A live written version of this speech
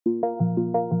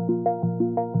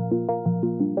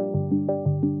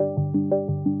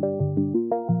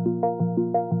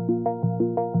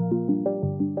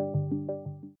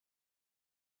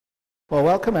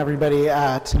welcome everybody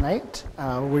tonight.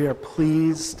 We are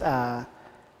pleased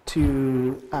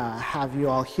to have you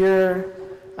all here.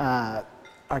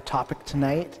 Our topic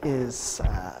tonight is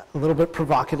a little bit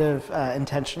provocative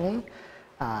intentionally.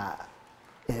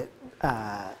 It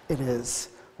is,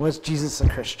 was Jesus a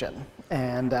Christian?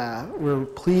 And we're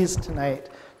pleased tonight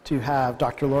to have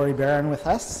Dr. Laurie Barron with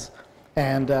us.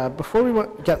 And before we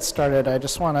get started, I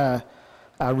just want to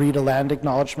read a land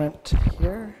acknowledgement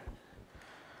here.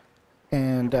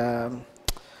 And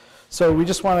so we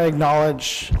just want to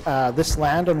acknowledge this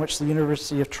land on which the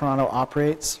University of Toronto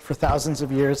operates. For thousands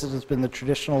of years, it has been the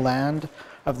traditional land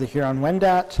of the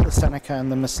Huron-Wendat, the Seneca,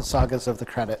 and the Mississaugas of the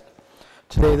Credit.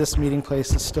 Today, this meeting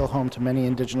place is still home to many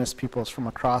Indigenous peoples from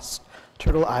across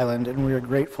Turtle Island, and we are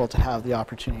grateful to have the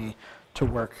opportunity to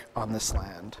work on this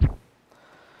land.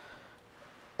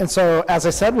 And so, as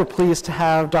I said, we're pleased to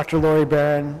have Dr. Laurie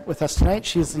Barron with us tonight.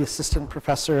 She's the Assistant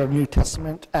Professor of New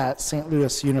Testament at St.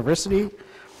 Louis University,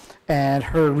 and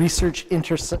her research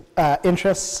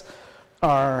interests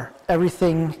are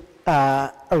everything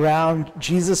around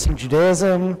Jesus and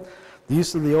Judaism, the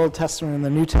use of the Old Testament and the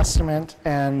New Testament,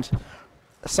 and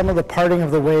some of the parting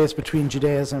of the ways between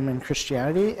Judaism and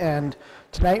Christianity. And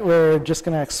tonight we're just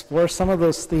going to explore some of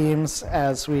those themes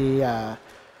as we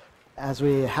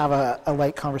have a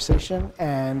light conversation,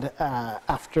 and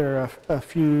after a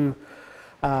few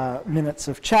minutes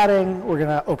of chatting, we're going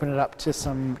to open it up to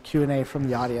some Q&A from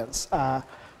the audience. A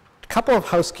couple of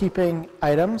housekeeping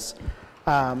items.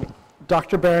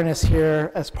 Dr. Barron is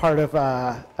here as part of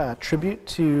a tribute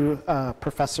to a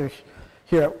professor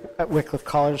here at Wycliffe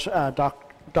College,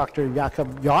 Dr.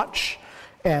 Jakob Jotsch.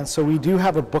 And so we do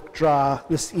have a book draw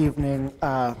this evening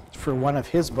for one of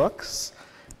his books.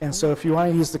 And so if you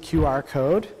want to use the QR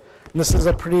code, and this is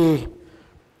a pretty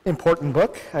important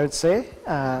book, I would say,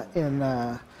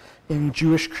 in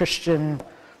Jewish Christian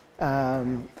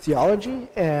theology.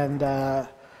 And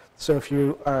so if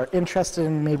you are interested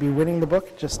in maybe winning the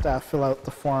book, just fill out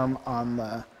the form on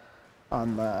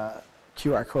the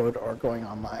QR code or going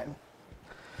online.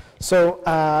 So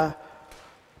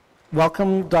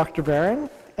welcome, Dr. Barron.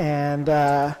 And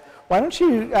why don't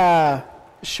you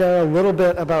share a little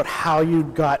bit about how you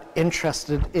got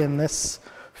interested in this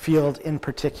field in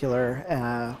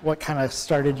particular, what kind of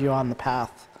started you on the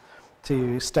path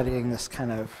to studying this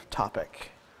kind of topic?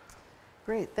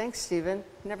 Great, thanks, Stephen.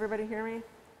 Can everybody hear me?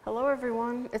 Hello,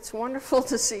 everyone. It's wonderful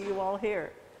to see you all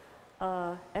here.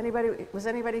 Was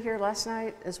anybody here last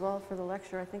night as well for the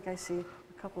lecture? I think I see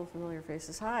a couple of familiar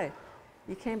faces. Hi,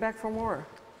 you came back for more.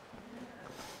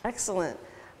 Excellent.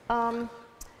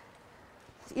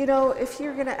 You know, if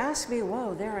you're going to ask me,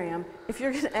 whoa, there I am. If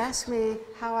you're going to ask me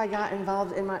how I got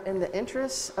involved in the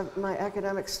interests of my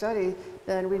academic study,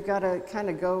 then we've got to kind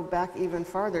of go back even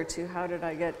farther to how did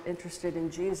I get interested in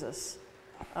Jesus?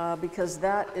 Because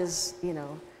that is, you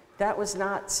know, that was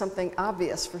not something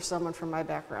obvious for someone from my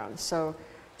background. So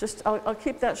just, I'll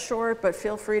keep that short, but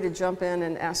feel free to jump in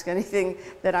and ask anything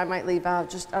that I might leave out.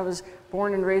 Just, I was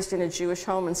born and raised in a Jewish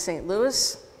home in St.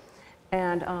 Louis,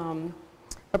 and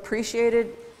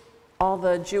appreciated all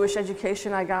the Jewish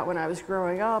education I got when I was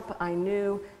growing up. I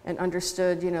knew and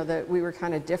understood, you know, that we were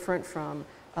kind of different from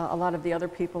a lot of the other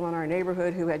people in our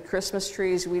neighborhood who had Christmas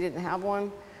trees. We didn't have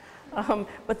one.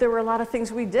 But there were a lot of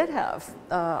things we did have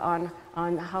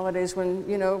on holidays when,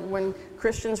 you know, when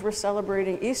Christians were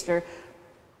celebrating Easter.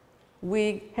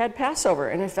 We had Passover,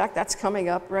 and in fact, that's coming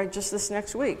up right just this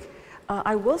next week.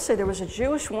 I will say there was a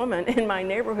Jewish woman in my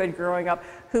neighborhood growing up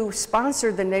who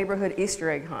sponsored the neighborhood Easter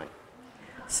egg hunt.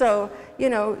 So, you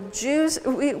know, Jews,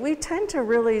 we tend to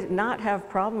really not have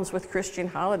problems with Christian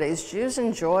holidays. Jews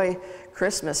enjoy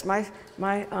Christmas. My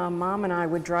mom and I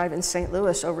would drive in St.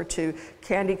 Louis over to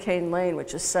Candy Cane Lane,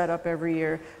 which is set up every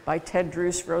year by Ted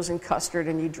Drew's Frozen Custard,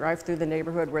 and you drive through the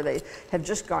neighborhood where they have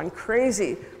just gone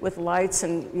crazy with lights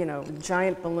and, you know,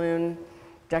 giant balloon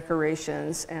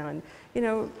decorations. And, you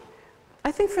know,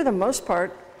 I think for the most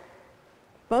part,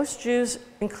 most Jews,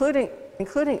 including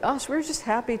us, we're just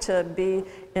happy to be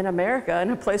in America,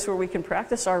 in a place where we can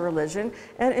practice our religion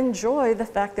and enjoy the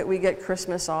fact that we get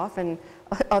Christmas off and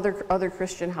other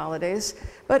Christian holidays.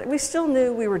 But we still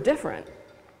knew we were different.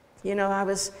 You know, I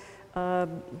was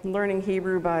learning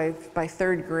Hebrew by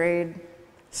third grade,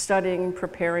 studying,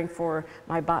 preparing for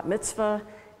my bat mitzvah,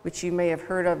 which you may have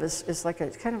heard of is like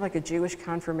kind of like a Jewish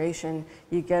confirmation.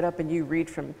 You get up and you read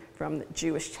from the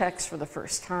Jewish text for the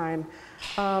first time.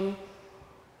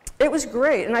 It was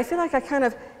great, and I feel like I kind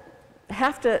of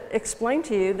have to explain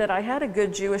to you that I had a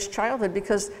good Jewish childhood,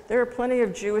 because there are plenty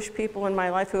of Jewish people in my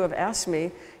life who have asked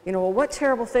me, you know, well, what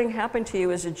terrible thing happened to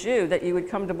you as a Jew that you would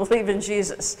come to believe in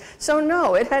Jesus? So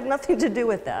no, it had nothing to do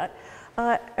with that.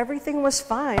 everything was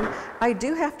fine. I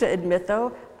do have to admit,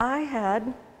 though, I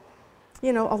had,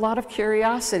 a lot of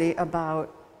curiosity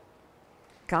about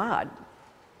God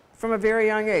from a very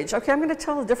young age. Okay, I'm going to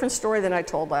tell a different story than I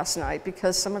told last night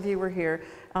because some of you were here.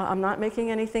 I'm not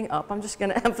making anything up. I'm just going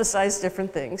to emphasize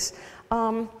different things.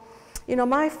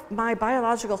 My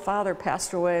biological father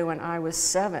passed away when I was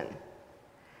 7.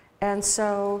 And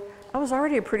so I was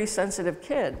already a pretty sensitive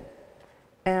kid.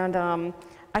 And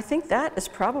I think that is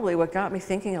probably what got me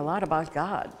thinking a lot about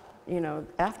God,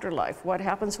 afterlife. What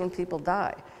happens when people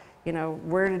die?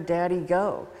 Where did Daddy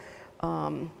go?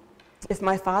 If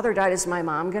my father died, is my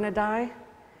mom going to die?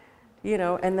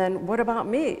 And then what about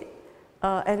me?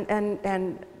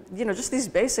 Just these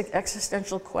basic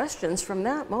existential questions from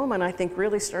that moment, I think,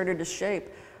 really started to shape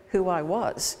who I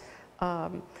was.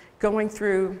 Going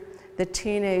through the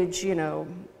teenage, I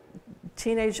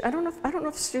don't know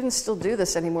if students still do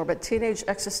this anymore, but teenage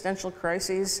existential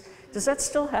crises, does that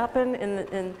still happen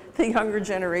in the younger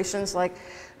generations? Like,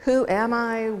 who am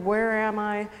I? Where am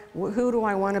I? Who do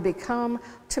I want to become?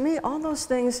 To me, all those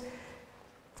things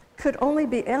could only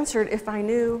be answered if I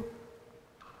knew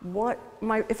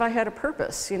if I had a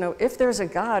purpose. If there's a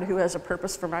God who has a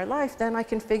purpose for my life, then I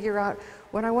can figure out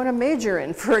what I want to major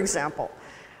in, for example.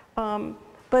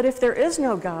 But if there is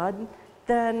no God,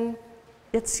 then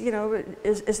it's,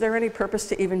 is there any purpose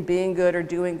to even being good or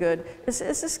doing good? Is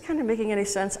this kind of making any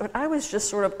sense? But I was just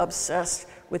sort of obsessed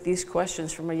with these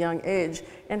questions from a young age.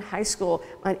 In high school,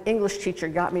 my English teacher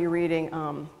got me reading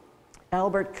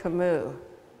Albert Camus.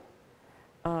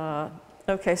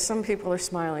 Okay, some people are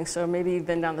smiling, so maybe you've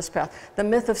been down this path. The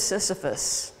Myth of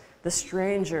Sisyphus, The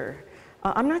Stranger.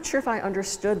 I'm not sure if I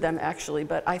understood them actually,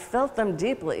 but I felt them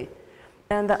deeply.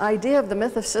 And the idea of the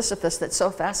Myth of Sisyphus that so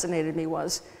fascinated me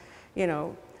was,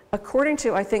 according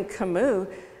to, I think, Camus,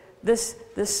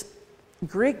 this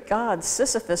Greek god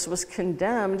Sisyphus was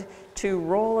condemned to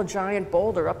roll a giant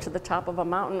boulder up to the top of a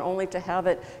mountain only to have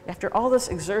it, after all this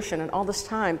exertion and all this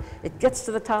time, it gets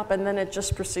to the top and then it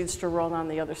just proceeds to roll on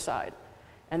the other side.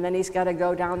 And then he's got to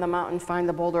go down the mountain, find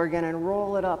the boulder again, and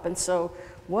roll it up. And so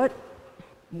what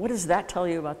does that tell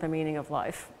you about the meaning of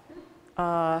life?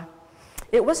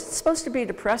 It wasn't supposed to be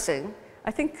depressing.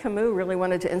 I think Camus really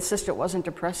wanted to insist it wasn't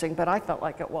depressing, but I felt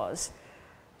like it was.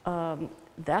 We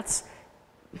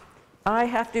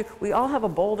all have a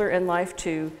boulder in life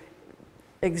to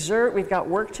exert. We've got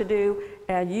work to do,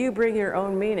 and you bring your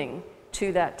own meaning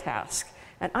to that task.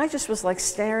 And I just was like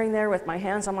staring there with my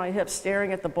hands on my hips,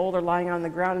 staring at the boulder lying on the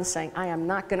ground and saying, I am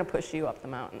not going to push you up the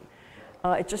mountain.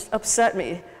 It just upset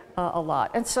me a lot.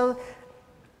 And so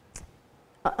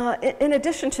in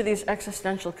addition to these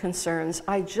existential concerns,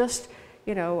 I just,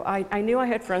 I knew I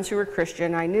had friends who were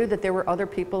Christian. I knew that there were other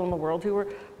people in the world who were,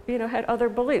 had other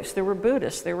beliefs. There were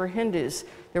Buddhists, there were Hindus,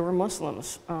 there were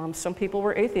Muslims. Some people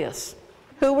were atheists.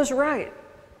 Who was right?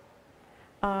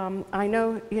 I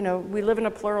know, we live in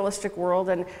a pluralistic world,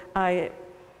 and I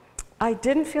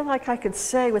didn't feel like I could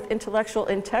say with intellectual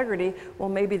integrity, well,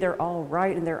 maybe they're all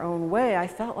right in their own way. I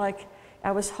felt like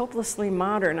I was hopelessly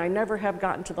modern. I never have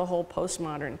gotten to the whole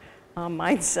postmodern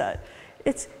mindset.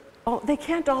 They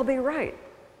can't all be right.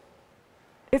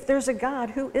 If there's a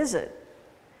God, who is it?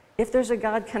 If there's a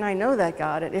God, can I know that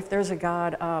God? And if there's a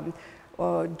God,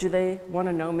 do they want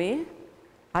to know me?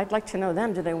 I'd like to know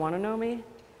them. Do they want to know me?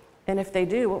 And if they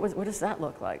do, what does that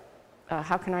look like?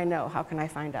 How can I know? How can I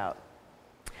find out?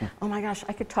 Oh my gosh,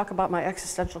 I could talk about my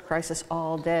existential crisis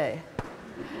all day.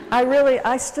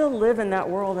 I still live in that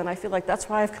world, and I feel like that's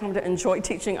why I've come to enjoy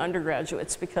teaching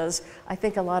undergraduates, because I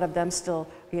think a lot of them still,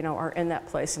 are in that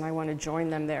place, and I want to join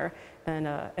them there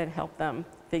and help them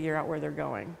figure out where they're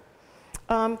going.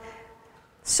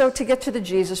 So to get to the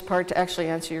Jesus part, to actually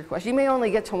answer your question, you may only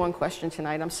get to one question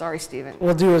tonight. I'm sorry, Stephen.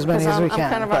 We'll do as many as we can.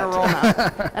 I'm kind of on a roll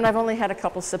now, and I've only had a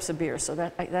couple sips of beer, so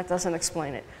that doesn't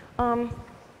explain it.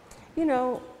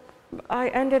 I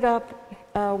ended up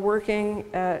working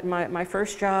at my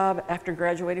first job after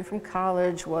graduating from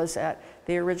college was at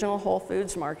the original Whole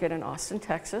Foods market in Austin,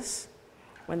 Texas,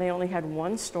 when they only had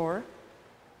one store,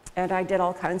 and I did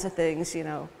all kinds of things,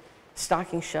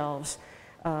 stocking shelves,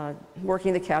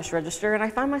 working the cash register, and I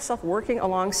found myself working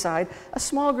alongside a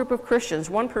small group of Christians,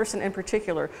 one person in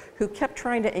particular, who kept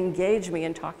trying to engage me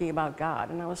in talking about God.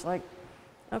 And I was like,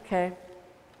 okay,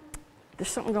 there's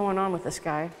something going on with this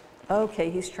guy.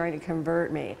 Okay, he's trying to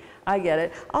convert me. I get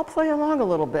it. I'll play along a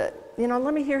little bit.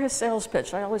 Let me hear his sales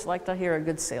pitch. I always like to hear a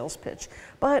good sales pitch.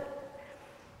 But,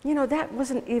 that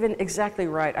wasn't even exactly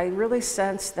right. I really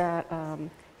sensed that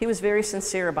he was very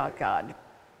sincere about God.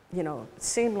 It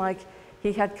seemed like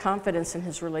he had confidence in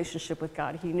his relationship with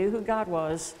God. He knew who God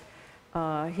was.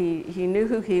 He knew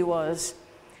who he was.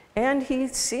 And he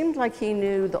seemed like he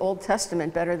knew the Old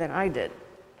Testament better than I did,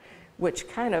 which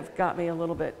kind of got me a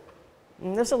little bit,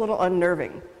 just a little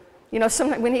unnerving. You know,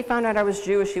 sometimes when he found out I was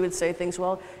Jewish, he would say things,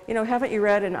 well, you know, haven't you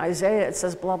read in Isaiah, it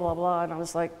says blah, blah, blah. And I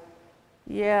was like,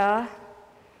 yeah,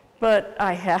 but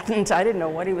I hadn't. I didn't know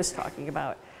what he was talking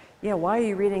about. Yeah, why are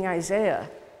you reading Isaiah?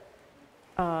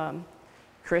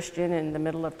 Christian in the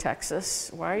middle of Texas,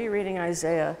 why are you reading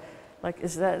Isaiah? Like,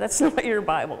 that's not your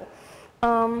Bible.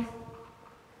 And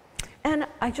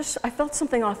I felt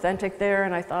something authentic there,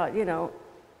 and I thought, you know,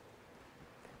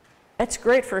 it's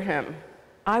great for him.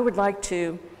 I would like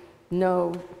to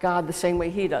know God the same way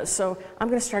he does. So I'm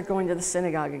going to start going to the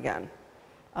synagogue again.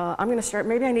 I'm going to start,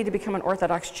 maybe I need to become an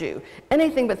Orthodox Jew.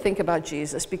 Anything but think about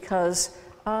Jesus, because,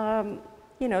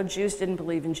 you know, Jews didn't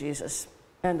believe in Jesus.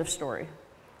 End of story.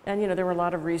 And, you know, there were a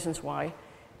lot of reasons why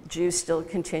Jews still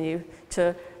continue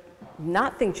to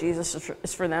not think Jesus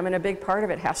is for them, and a big part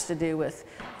of it has to do with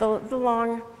the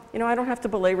long, you know, I don't have to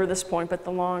belabor this point, but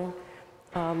the long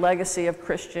legacy of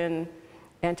Christian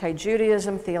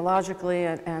anti-Judaism theologically,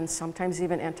 and sometimes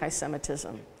even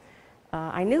anti-Semitism.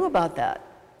 I knew about that,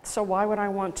 so why would I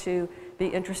want to be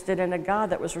interested in a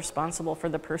God that was responsible for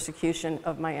the persecution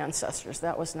of my ancestors?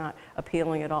 That was not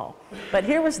appealing at all. But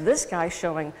here was this guy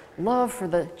showing love for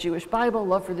the Jewish Bible,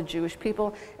 love for the Jewish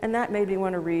people, and that made me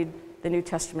want to read the New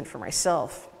Testament for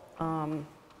myself.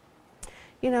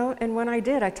 You know, and when I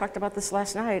did, I talked about this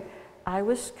last night, I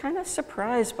was kind of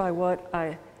surprised by what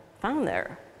I found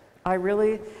there. I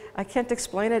can't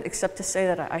explain it except to say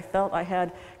that I felt I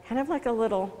had kind of like a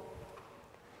little,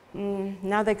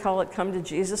 now they call it come to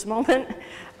Jesus moment.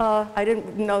 I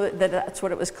didn't know that that's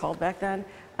what it was called back then.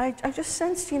 I just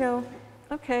sensed, you know,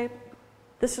 okay,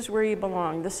 this is where you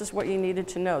belong. This is what you needed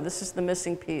to know. This is the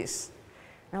missing piece.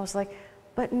 And I was like,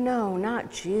 but no, not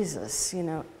Jesus, you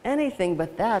know, anything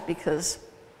but that, because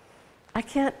I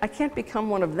can't become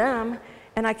one of them,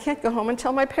 and I can't go home and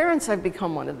tell my parents I've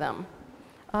become one of them.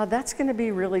 That's going to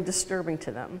be really disturbing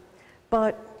to them.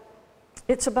 But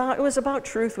it was about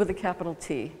truth with a capital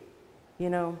T. You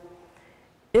know,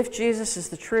 if Jesus is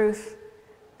the truth,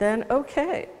 then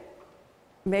okay.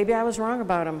 Maybe I was wrong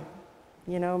about him.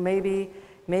 You know,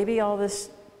 maybe all this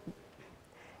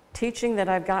teaching that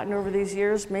I've gotten over these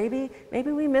years, maybe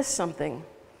we missed something.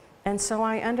 And so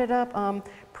I ended up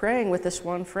praying with this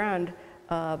one friend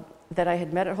that I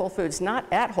had met at Whole Foods, not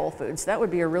at Whole Foods. That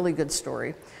would be a really good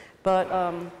story.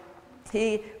 But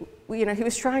he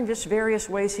was trying just various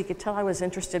ways. He could tell I was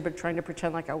interested, but trying to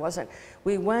pretend like I wasn't.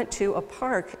 We went to a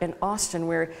park in Austin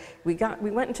where we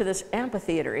went into this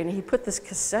amphitheater, and he put this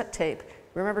cassette tape.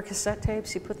 Remember cassette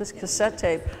tapes? He put this cassette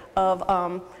tape of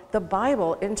the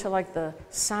Bible into like the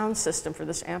sound system for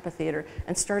this amphitheater,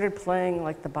 and started playing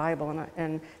like the Bible,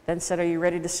 and then said, "Are you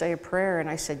ready to say a prayer?" And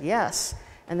I said, "Yes."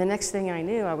 And the next thing I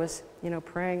knew, I was, you know,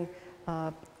 praying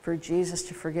for Jesus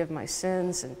to forgive my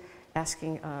sins, and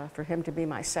asking for him to be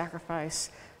my sacrifice,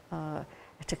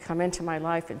 to come into my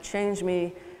life and change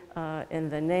me in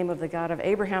the name of the God of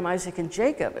Abraham, Isaac, and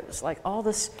Jacob. It was like all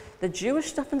this, the Jewish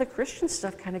stuff and the Christian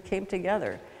stuff kind of came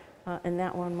together in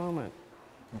that one moment.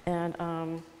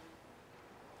 And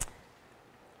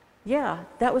yeah,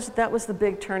 that was the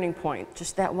big turning point,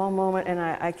 just that one moment. And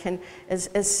I can,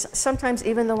 as sometimes,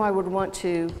 even though I would want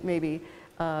to maybe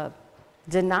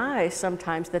deny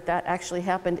sometimes that actually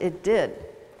happened, it did.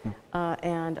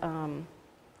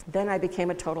 Then I became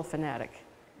a total fanatic.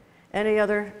 Any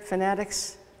other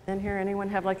fanatics in here? Anyone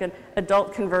have like an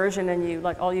adult conversion, and you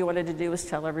like all you wanted to do was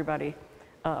tell everybody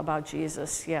about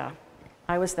Jesus? Yeah,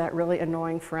 I was that really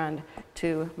annoying friend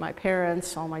to my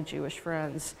parents, all my Jewish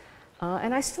friends,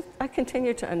 and I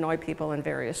continue to annoy people in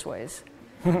various ways.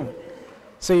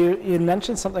 So you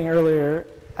mentioned something earlier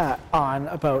on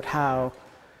about how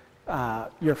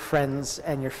your friends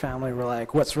and your family were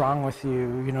like, "What's wrong with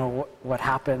you? You know, what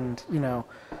happened?" You know,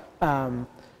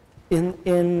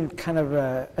 in kind of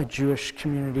a Jewish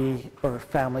community or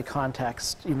family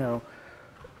context, you know,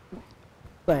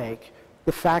 like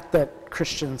the fact that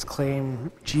Christians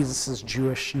claim Jesus'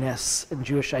 Jewishness and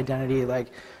Jewish identity, like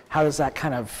how does that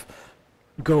kind of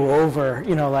go over?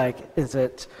 You know, like is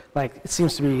it like it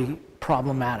seems to be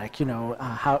problematic? You know,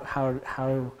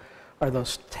 how are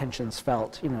those tensions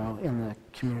felt, you know, in the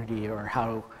community, or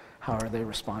how are they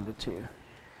responded to?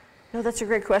 No, that's a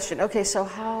great question. Okay, so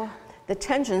how the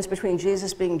tensions between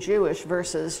Jesus being Jewish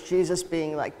versus Jesus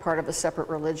being like part of a separate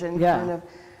religion, kind of.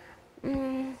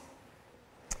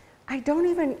 I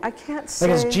can't say.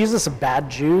 Like, is Jesus a bad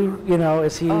Jew? You know,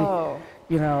 is he,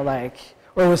 you know, like,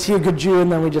 or was he a good Jew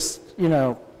and then we just, you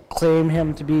know, claim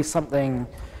him to be something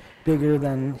bigger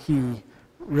than he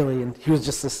really, and he was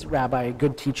just this rabbi,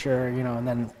 good teacher, and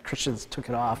then Christians took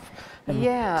it off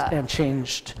and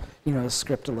changed, the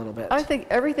script a little bit. I think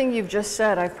everything you've just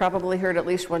said, I've probably heard at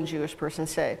least one Jewish person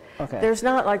say. Okay. There's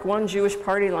not like one Jewish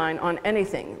party line on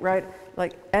anything, right?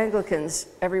 Like Anglicans,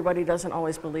 everybody doesn't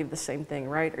always believe the same thing,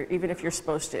 right? Or even if you're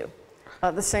supposed to.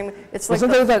 The same, it's like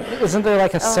isn't there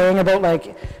like a saying about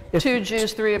like two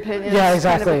Jews, three opinions? Yeah,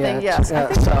 exactly. Kind of a thing. Yeah. Yes, Yeah,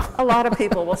 I think a lot of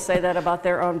people will say that about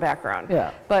their own background.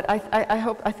 Yeah. But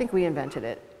I think we invented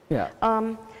it. Yeah.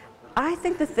 I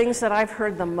think the things that I've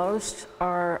heard the most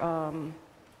are,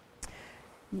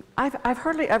 I've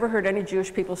hardly ever heard any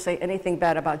Jewish people say anything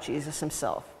bad about Jesus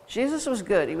himself. Jesus was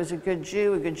good. He was a good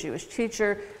Jew, a good Jewish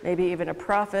teacher, maybe even a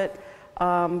prophet,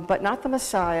 but not the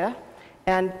Messiah.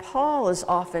 And Paul is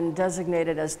often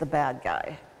designated as the bad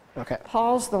guy. Okay.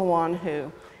 Paul's the one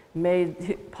who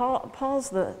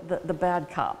Paul's the bad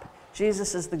cop.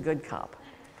 Jesus is the good cop.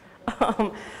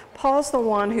 Paul's the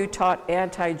one who taught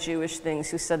anti-Jewish things,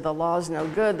 who said the law's no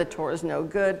good, the Torah is no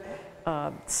good,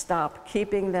 stop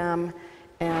keeping them.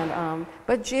 And,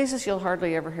 but Jesus, you'll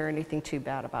hardly ever hear anything too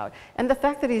bad about. And the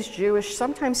fact that he's Jewish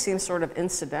sometimes seems sort of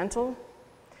incidental,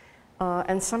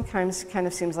 and sometimes kind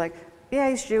of seems like, yeah,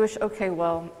 he's Jewish, okay,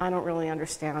 well, I don't really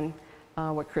understand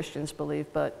what Christians believe,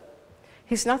 but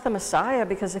he's not the Messiah,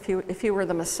 because if he were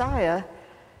the Messiah,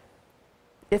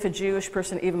 if a Jewish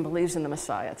person even believes in the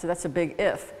Messiah, so that's a big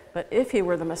if, but if he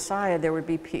were the Messiah, there would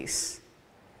be peace.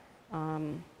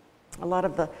 A lot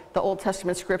of the Old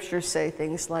Testament scriptures say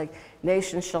things like,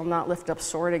 nation shall not lift up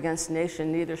sword against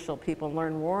nation, neither shall people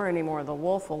learn war anymore. The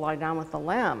wolf will lie down with the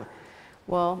lamb.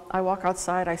 Well, I walk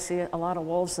outside, I see a lot of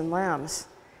wolves and lambs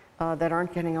that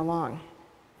aren't getting along.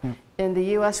 In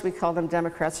the US, we call them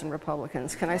Democrats and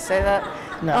Republicans. Can I say that?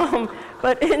 No.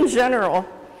 But in general,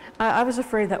 I was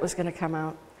afraid that was going to come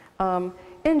out.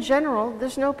 In general,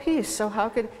 there's no peace. So how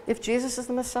could, if Jesus is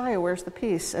the Messiah, where's the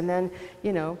peace? And then,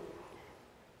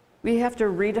 we have to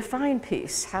redefine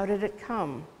peace. How did it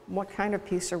come? What kind of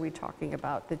peace are we talking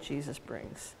about that Jesus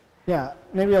brings? Yeah,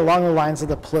 maybe along the lines of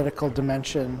the political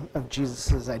dimension of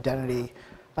Jesus' identity,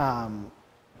 I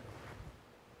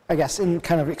guess in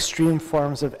kind of extreme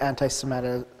forms of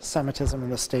anti-Semitism in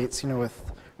the States,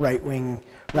 with right-wing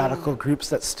radical groups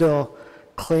that still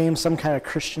claim some kind of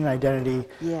Christian identity.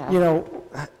 Yeah.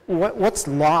 What's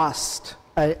lost?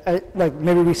 Like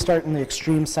maybe we start in the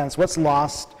extreme sense. What's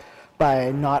lost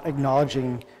by not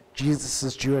acknowledging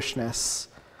Jesus' Jewishness,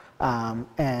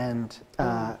 and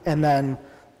then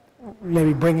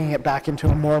maybe bringing it back into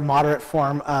a more moderate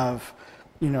form of,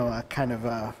 a kind of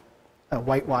a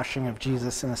whitewashing of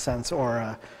Jesus in a sense,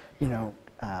 or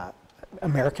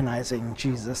Americanizing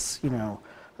Jesus.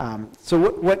 So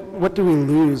what do we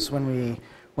lose when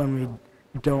we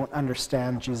don't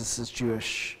understand Jesus'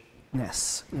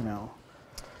 Jewishness?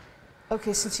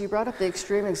 Okay, since you brought up the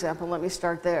extreme example, let me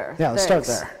start there. Yeah, let's start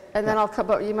there. And then I'll come,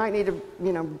 but you might need to,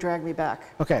 drag me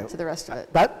back to the rest of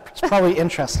it. That's probably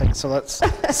interesting, so let's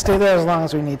stay there as long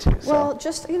as we need to. So. Well,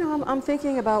 just, I'm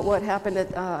thinking about what happened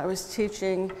at, I was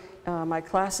teaching my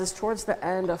classes towards the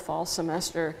end of fall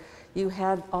semester. You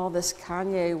had all this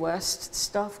Kanye West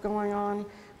stuff going on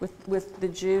with the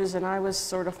Jews, and I was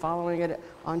sort of following it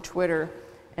on Twitter,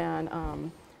 and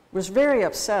was very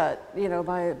upset,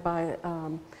 by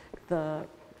the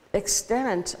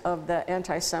extent of the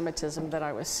anti-Semitism that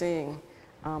I was seeing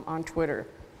on Twitter.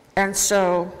 And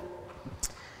so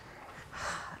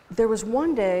there was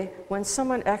one day when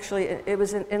someone actually, it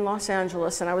was in Los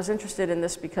Angeles, and I was interested in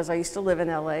this because I used to live in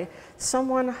LA.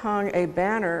 Someone hung a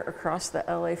banner across the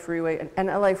LA freeway, an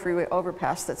LA freeway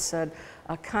overpass that said,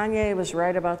 Kanye was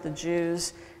right about the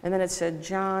Jews, and then it said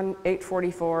John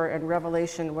 8:44 and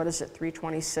Revelation,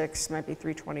 3:26, might be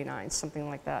 3:29, something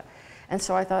like that. And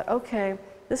so I thought, okay,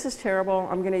 this is terrible.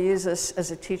 I'm going to use this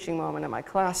as a teaching moment in my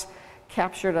class.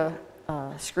 Captured a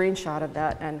screenshot of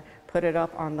that and put it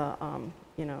up on the,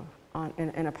 in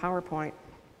a PowerPoint.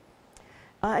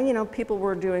 People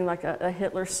were doing like a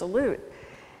Hitler salute,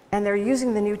 and they're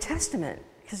using the New Testament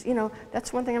because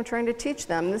that's one thing I'm trying to teach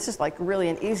them. This is like really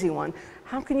an easy one.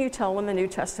 How can you tell when the New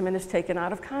Testament is taken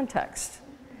out of context?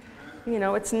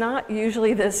 It's not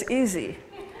usually this easy.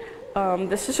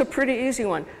 This is a pretty easy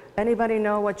one. Anybody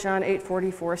know what John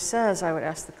 8:44 says? I would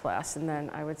ask the class, and then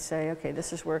I would say, okay,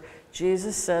 this is where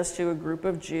Jesus says to a group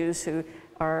of Jews who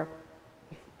are,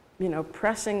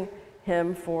 pressing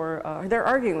him for, they're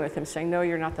arguing with him, saying, no,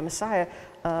 you're not the Messiah.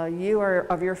 You are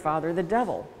of your father, the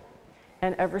devil.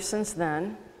 And ever since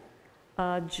then,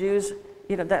 Jews,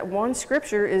 that one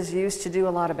scripture is used to do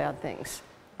a lot of bad things,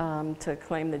 to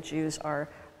claim that Jews are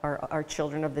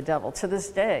children of the devil. To this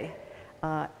day,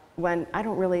 when I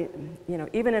don't really,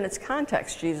 even in its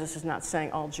context, Jesus is not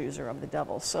saying all Jews are of the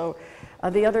devil. So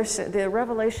the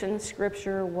Revelation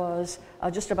scripture was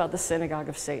just about the synagogue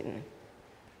of Satan.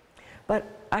 But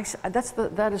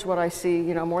that is what I see,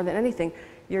 more than anything.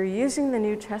 You're using the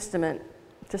New Testament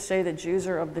to say that Jews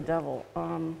are of the devil.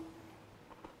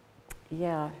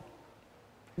 Yeah,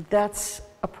 that's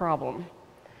a problem.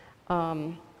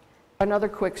 Another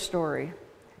quick story.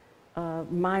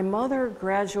 My mother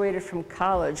graduated from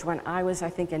college when I was, I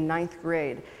think, in 9th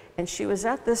grade. And she was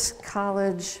at this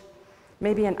college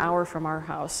maybe an hour from our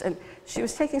house. And she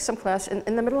was taking some class.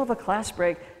 In the middle of a class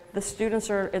break, the students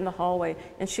are in the hallway.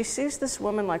 And she sees this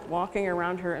woman like walking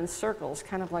around her in circles,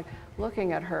 kind of like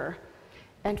looking at her.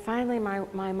 And finally,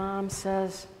 my mom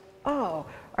says, "Oh,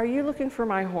 are you looking for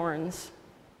my horns?"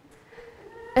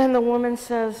 And the woman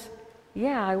says,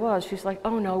 "Yeah, I was." She's like,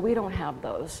 "Oh, no, we don't have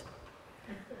those."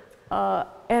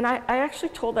 And I actually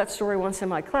told that story once in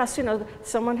my class.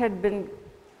 Someone had been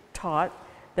taught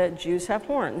that Jews have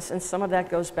horns, and some of that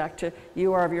goes back to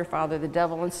you are of your father the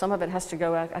devil, and some of it has to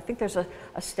go back. I think there's a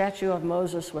statue of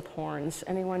Moses with horns.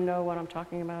 Anyone know what I'm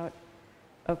talking about?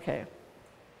 Okay.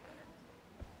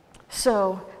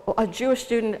 So a Jewish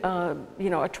student, a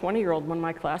 20-year-old, one of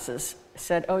my classes,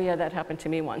 said, "Oh yeah, that happened to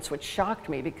me once," which shocked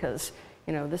me because,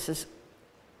 this is,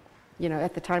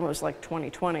 at the time it was like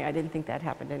 2020. I didn't think that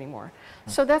happened anymore.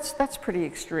 So that's pretty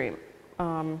extreme.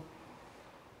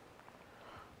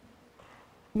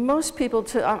 Most people,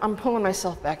 I'm pulling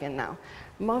myself back in now.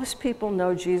 Most people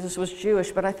know Jesus was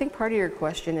Jewish, but I think part of your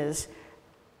question is,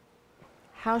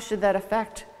 how should that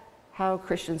affect how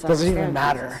Christians understand Jesus? Does it even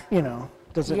matter,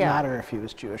 Does it matter if he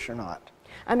was Jewish or not?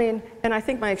 I mean, and I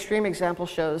think my extreme example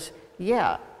shows,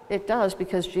 yeah, it does,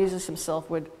 because Jesus himself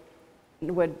would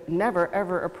never,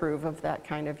 ever approve of that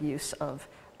kind of use of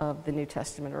the New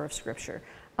Testament or of Scripture.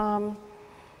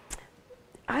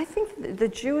 I think the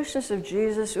Jewishness of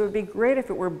Jesus, it would be great if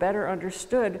it were better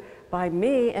understood by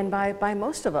me and by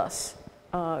most of us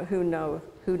who know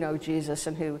Jesus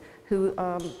and who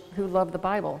love the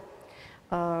Bible.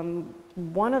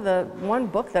 One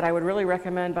book that I would really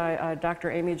recommend by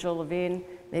Dr. Amy Jill Levine,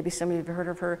 maybe some of you have heard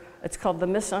of her, it's called The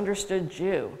Misunderstood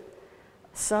Jew.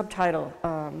 Subtitle,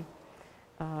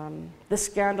 The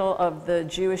Scandal of the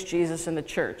Jewish Jesus in the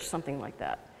Church, something like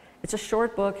that. It's a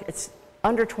short book, it's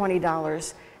under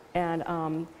 $20,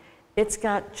 and it's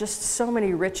got just so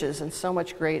many riches and so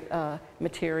much great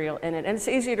material in it, and it's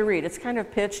easy to read. It's kind of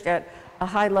pitched at a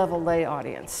high-level lay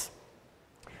audience.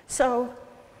 So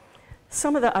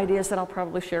some of the ideas that I'll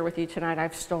probably share with you tonight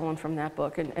I've stolen from that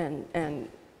book, and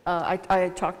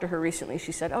I talked to her recently.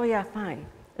 She said, "Oh yeah, fine,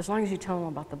 as long as you tell them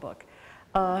about the book."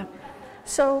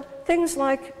 So things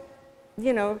like,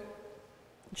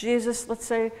 Jesus, let's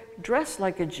say, dressed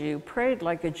like a Jew, prayed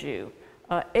like a Jew,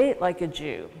 ate like a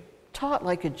Jew, taught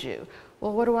like a Jew.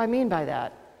 Well, what do I mean by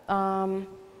that?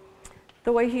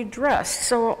 The way he dressed.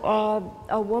 So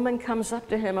a woman comes up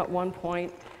to him at one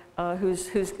point, who's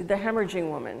the hemorrhaging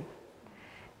woman,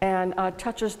 and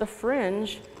touches the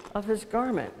fringe of his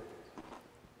garment.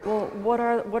 Well,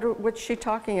 what's she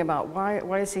talking about? Why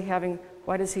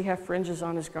does he have fringes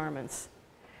on his garments?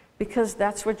 Because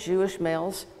that's what Jewish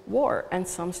males wore, and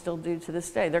some still do to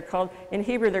this day. They're called, in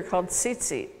Hebrew, they're called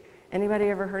tzitzit. Anybody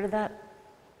ever heard of that?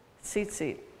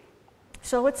 Tzitzit.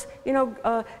 So it's,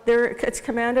 it's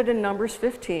commanded in Numbers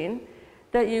 15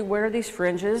 that you wear these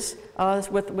fringes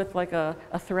with like a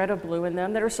thread of blue in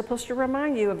them that are supposed to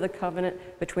remind you of the covenant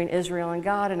between Israel and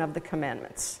God and of the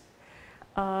commandments.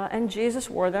 And Jesus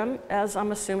wore them, as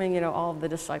I'm assuming, all of the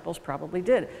disciples probably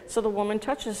did. So the woman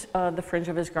touches the fringe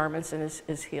of his garments and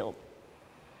is healed.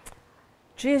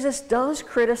 Jesus does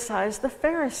criticize the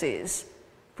Pharisees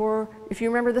for, if you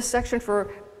remember this section,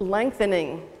 for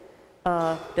lengthening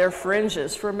their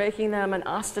fringes, for making them an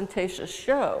ostentatious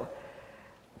show.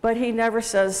 But he never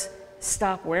says,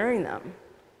 stop wearing them.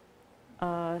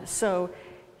 So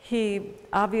he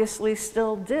obviously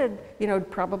still did,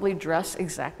 probably dress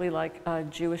exactly like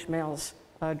Jewish males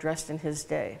dressed in his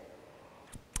day.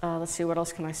 Let's see, what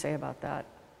else can I say about that?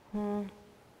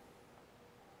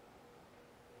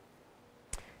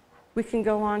 We can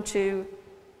go on to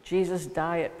Jesus'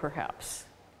 diet, perhaps.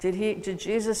 Did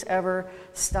Jesus ever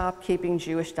stop keeping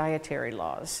Jewish dietary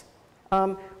laws?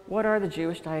 What are the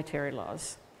Jewish dietary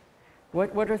laws?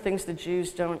 What are things that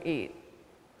Jews don't eat?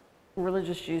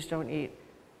 Religious Jews don't eat?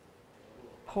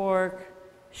 Pork,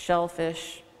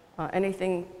 shellfish,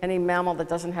 any mammal that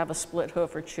doesn't have a split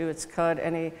hoof or chew its cud,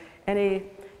 any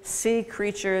sea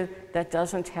creature that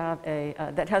doesn't have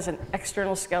that has an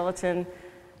external skeleton,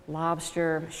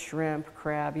 lobster, shrimp,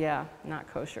 crab, yeah, not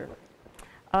kosher.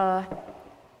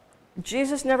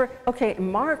 Jesus never, okay,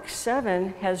 Mark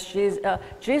 7 has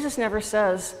Jesus never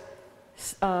says,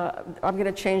 I'm going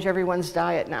to change everyone's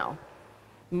diet now.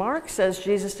 Mark says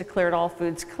Jesus declared all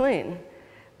foods clean,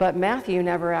 but Matthew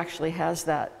never actually has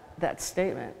that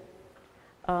statement.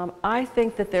 I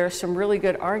think that there are some really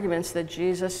good arguments that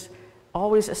Jesus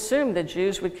always assumed that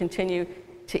Jews would continue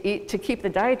to keep the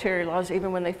dietary laws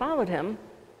even when they followed him.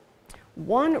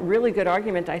 One really good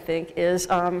argument, I think, is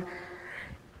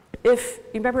if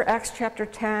you remember Acts chapter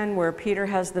 10, where Peter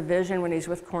has the vision when he's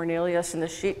with Cornelius and the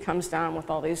sheep comes down with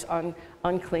all these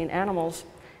unclean animals.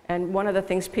 And one of the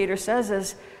things Peter says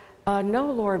is, no,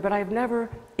 Lord, but I've never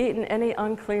eaten any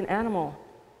unclean animal.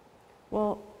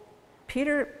 Well,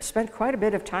 Peter spent quite a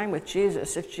bit of time with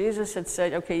Jesus. If Jesus had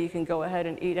said, okay, you can go ahead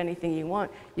and eat anything you want,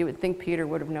 you would think Peter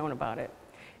would have known about it.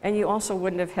 And you also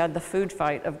wouldn't have had the food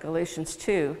fight of Galatians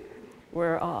 2,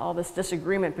 where all this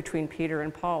disagreement between Peter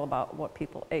and Paul about what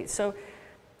people ate. So,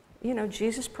 you know,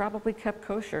 Jesus probably kept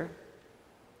kosher.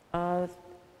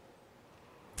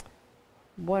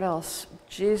 What else?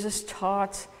 Jesus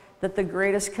taught that the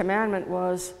greatest commandment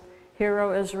was, "Hear,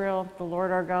 O Israel, the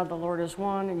Lord our God, the Lord is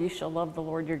one, and you shall love the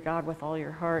Lord your God with all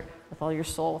your heart, with all your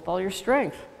soul, with all your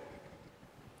strength."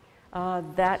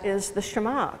 That is the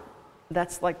Shema.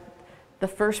 That's like the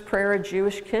first prayer a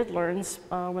Jewish kid learns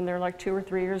when they're like 2 or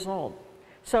 3 years old.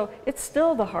 So it's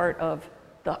still the heart of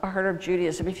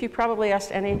Judaism. If you probably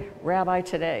asked any rabbi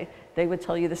today, they would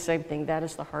tell you the same thing. That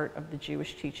is the heart of the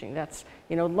Jewish teaching. That's,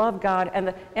 you know, love God,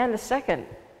 and the second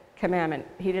commandment,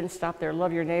 he didn't stop there.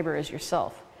 Love your neighbor as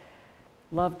yourself.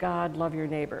 Love God, love your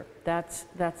neighbor.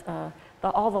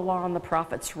 All the law and the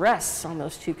prophets rests on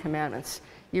those 2 commandments.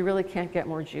 You really can't get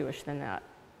more Jewish than that.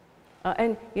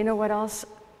 And you know what else?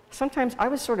 Sometimes I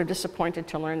was sort of disappointed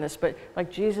to learn this, but like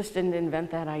Jesus didn't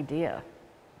invent that idea.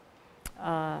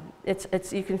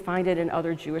 You can find it in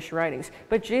other Jewish writings.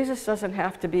 But Jesus doesn't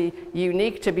have to be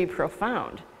unique to be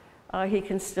profound. He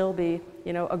can still be,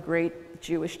 you know, a great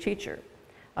Jewish teacher.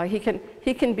 He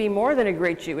can be more than a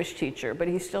great Jewish teacher, but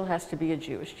he still has to be a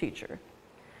Jewish teacher.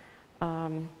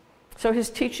 So his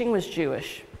teaching was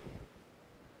Jewish.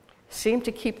 Seemed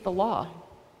to keep the law.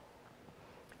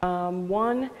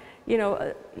 One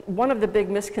of the big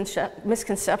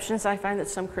misconceptions I find that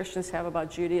some Christians have about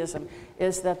Judaism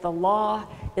is that the law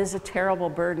is a terrible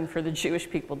burden for the Jewish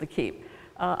people to keep.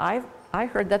 I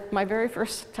heard that my very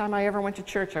first time I ever went to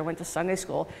church. I went to Sunday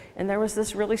school, and there was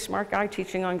this really smart guy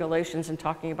teaching on Galatians and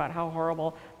talking about how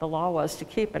horrible the law was to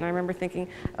keep. And I remember thinking,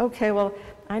 okay, well,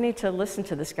 I need to listen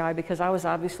to this guy because I was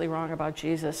obviously wrong about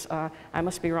Jesus. I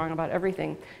must be wrong about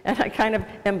everything. And I kind of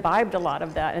imbibed a lot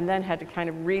of that and then had to kind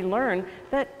of relearn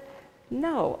that,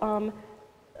 no,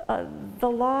 the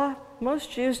law,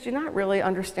 most Jews do not really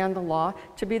understand the law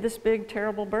to be this big,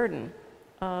 terrible burden.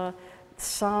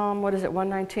 Psalm,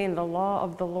 119, the law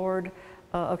of the Lord.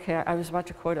 Okay, I was about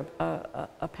to quote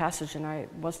a passage and I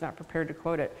was not prepared to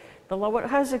quote it. The law,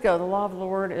 how does it go? The law of the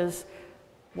Lord is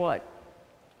what?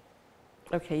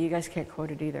 Okay, you guys can't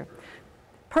quote it either.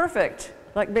 Perfect.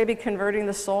 Like maybe converting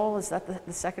the soul, is that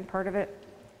the second part of it?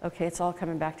 Okay, it's all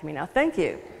coming back to me now. Thank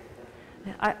you.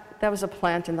 That was a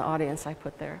plant in the audience I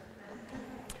put there.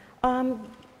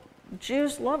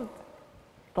 Jews loved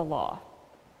the law.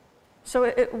 So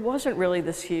it wasn't really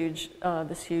this huge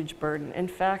burden. In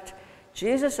fact,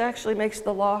 Jesus actually makes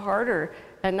the law harder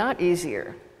and not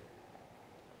easier.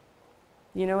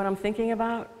 You know what I'm thinking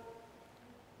about?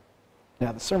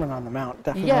 Yeah, the Sermon on the Mount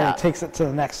definitely takes it to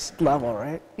the next level,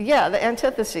 right? Yeah, the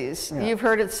antitheses. Yeah. You've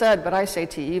heard it said, but I say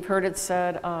to you, you've heard it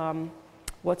said,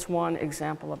 what's one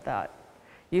example of that?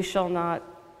 You shall not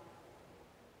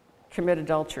commit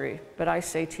adultery, but I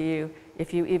say to you,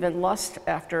 if you even lust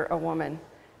after a woman,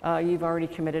 you've already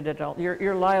committed adultery.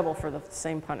 You're liable for the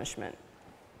same punishment.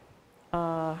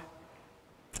 Or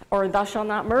thou shalt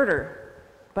not murder.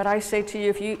 But I say to you,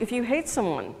 if you hate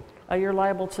someone, you're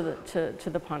liable to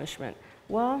the punishment.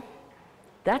 Well,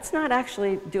 that's not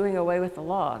actually doing away with the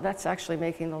law. That's actually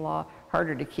making the law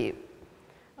harder to keep.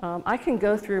 I can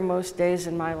go through most days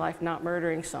in my life not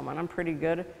murdering someone. I'm pretty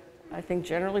good. I think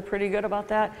generally pretty good about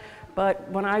that. But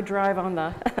when I drive on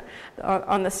the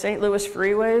on the St. Louis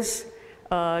freeways,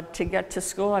 to get to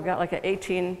school, I've got like an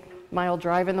 18-mile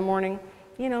drive in the morning.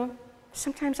 You know,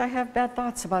 sometimes I have bad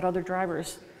thoughts about other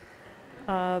drivers.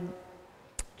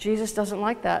 Jesus doesn't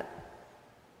like that.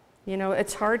 You know,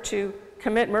 it's hard to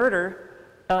commit murder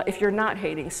if you're not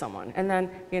hating someone. And then,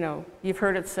 you know, you've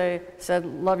heard it said,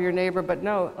 love your neighbor, but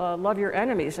no, love your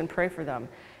enemies and pray for them.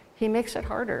 He makes it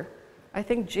harder. I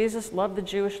think Jesus loved the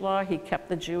Jewish law. He kept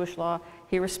the Jewish law.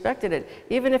 He respected it.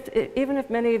 Even if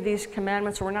many of these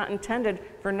commandments were not intended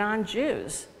for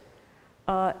non-Jews.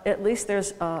 at least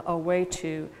there's a way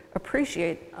to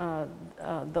appreciate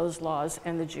those laws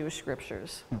and the Jewish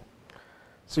scriptures.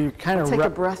 So you kind of take a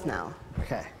breath now.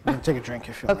 Okay, you can take a drink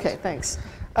if you want. Okay, thanks.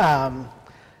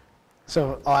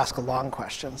 So I'll ask a long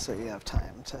question so you have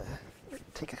time to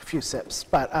take a few sips.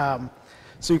 But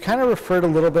so you kind of referred a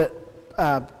little bit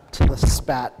to the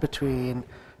spat between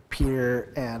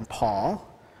Peter and Paul,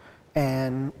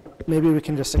 and maybe we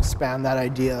can just expand that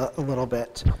idea a little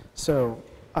bit. So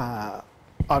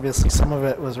obviously some of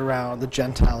it was around the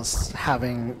Gentiles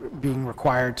being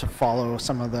required to follow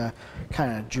some of the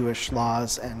kind of Jewish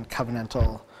laws and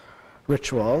covenantal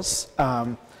rituals.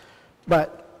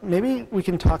 But maybe we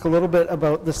can talk a little bit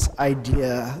about this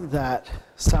idea that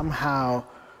somehow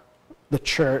the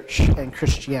church and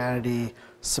Christianity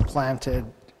supplanted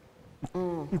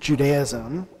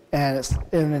Judaism, and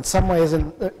in some ways,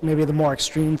 in maybe the more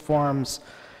extreme forms,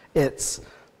 it's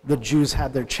the Jews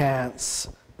had their chance,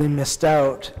 they missed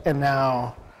out, and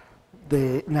now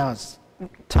it's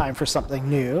time for something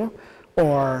new,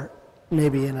 or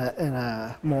maybe in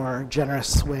a more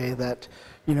generous way that,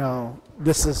 you know,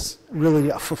 this is really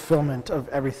a fulfillment of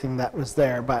everything that was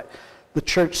there, but the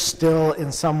church still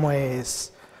in some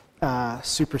ways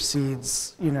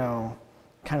supersedes, you know,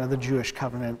 kind of the Jewish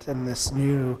covenant, and this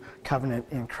new covenant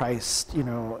in Christ, you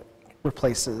know,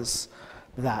 replaces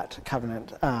that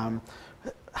covenant.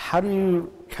 How do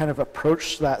you kind of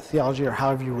approach that theology, or how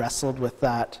have you wrestled with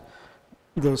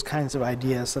those kinds of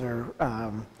ideas that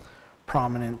are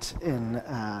prominent in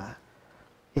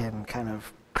kind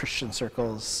of Christian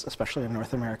circles, especially in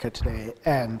North America today?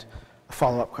 And a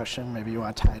follow-up question, maybe you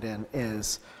want to tie it in,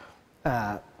 is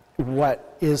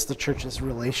what is the church's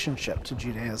relationship to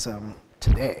Judaism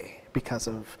today because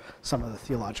of some of the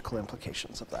theological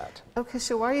implications of that? Okay,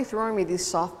 so why are you throwing me these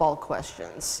softball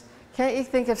questions? Can't you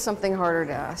think of something harder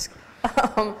to ask?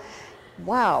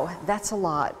 Wow, that's a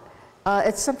lot.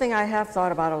 It's something I have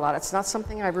thought about a lot. It's not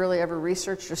something I've really ever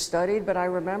researched or studied, but I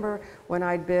remember when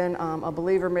I'd been a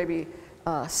believer maybe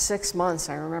 6 months,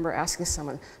 I remember asking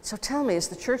someone, so tell me, is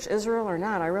the church Israel or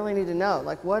not? I really need to know,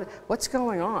 like what's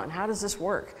going on? How does this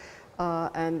work?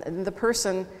 And the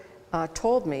person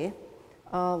told me,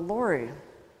 Lori,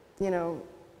 you know,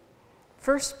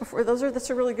 that's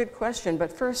a really good question,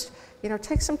 but first, you know,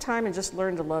 take some time and just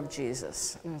learn to love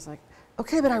Jesus. And I was like,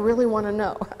 okay, but I really want to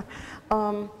know.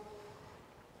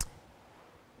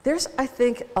 There's, I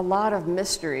think, a lot of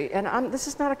mystery, and this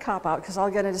is not a cop-out because I'll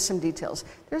get into some details.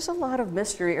 There's a lot of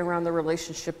mystery around the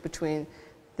relationship between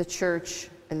the church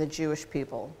and the Jewish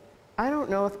people. I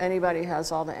don't know if anybody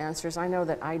has all the answers. I know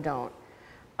that I don't.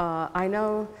 I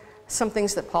know some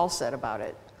things that Paul said about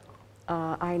it.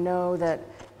 I know that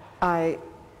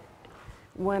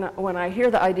when I hear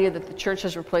the idea that the church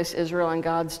has replaced Israel and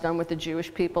God's done with the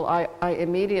Jewish people, I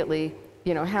immediately,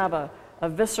 you know, have a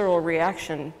visceral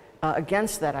reaction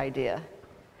against that idea.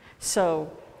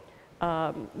 So,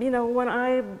 you know, when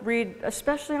I read,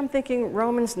 especially I'm thinking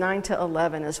Romans 9 to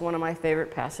 11 is one of my favorite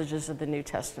passages of the New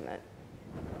Testament.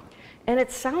 And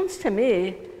it sounds to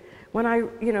me, when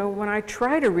I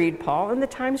try to read Paul, and the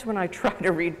times when I try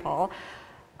to read Paul,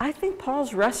 I think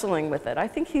Paul's wrestling with it. I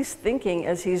think he's thinking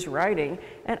as he's writing,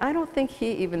 and I don't think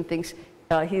he even thinks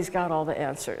he's got all the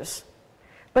answers.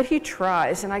 But he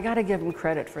tries, and I got to give him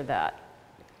credit for that.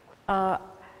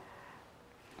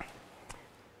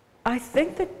 I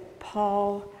think that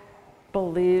Paul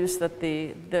believes that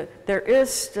there is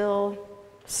still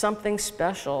something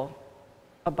special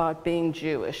about being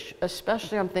Jewish,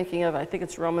 especially I'm thinking of, I think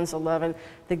it's Romans 11,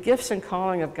 the gifts and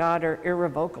calling of God are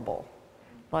irrevocable.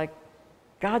 Like,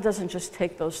 God doesn't just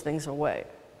take those things away.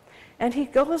 And he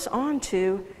goes on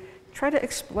to try to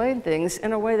explain things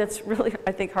in a way that's really,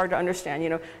 I think, hard to understand. You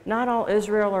know, not all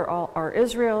Israel are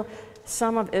Israel.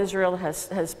 Some of Israel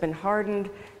has been hardened.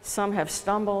 Some have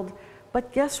stumbled.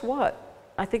 But guess what?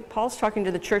 I think Paul's talking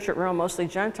to the church at Rome, mostly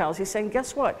Gentiles. He's saying,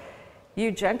 guess what?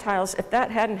 You Gentiles, if that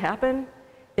hadn't happened,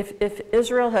 if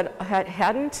Israel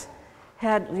hadn't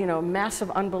had, you know, massive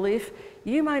unbelief,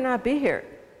 you might not be here.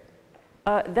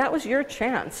 That was your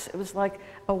chance. It was like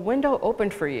a window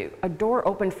opened for you, a door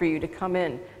opened for you to come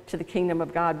in to the kingdom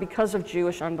of God because of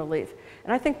Jewish unbelief.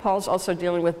 And I think Paul's also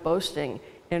dealing with boasting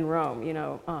in Rome. You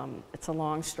know, it's a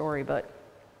long story, but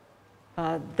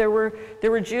there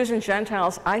were Jews and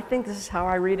Gentiles. I think this is how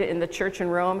I read it in the church in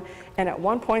Rome. And at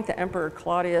one point, the Emperor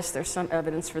Claudius, there's some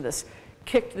evidence for this,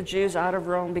 kicked the Jews out of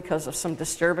Rome because of some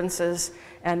disturbances.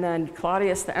 And then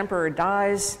Claudius, the emperor,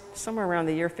 dies somewhere around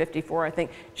the year 54, I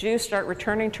think. Jews start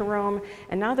returning to Rome.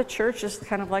 And now the church is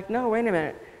kind of like, no, wait a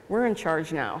minute, we're in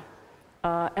charge now.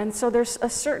 And so there's a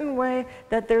certain way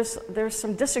that there's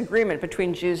some disagreement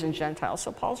between Jews and Gentiles.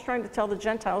 So Paul's trying to tell the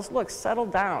Gentiles, look, settle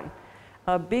down,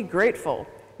 be grateful.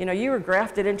 You know, you were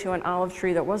grafted into an olive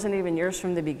tree that wasn't even yours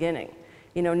from the beginning.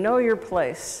 You know your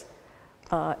place.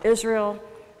 Israel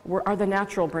are the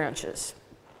natural branches.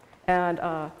 And,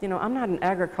 you know, I'm not an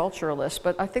agriculturalist,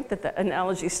 but I think that the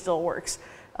analogy still works.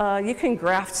 You can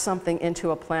graft something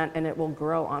into a plant and it will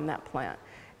grow on that plant.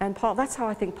 And Paul, that's how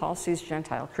I think Paul sees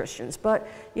Gentile Christians. But,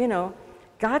 you know,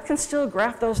 God can still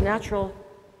graft those natural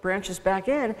branches back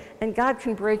in, and God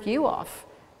can break you off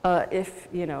if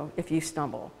you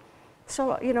stumble.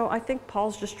 So, you know, I think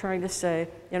Paul's just trying to say,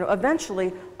 you know,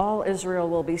 eventually all Israel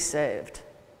will be saved.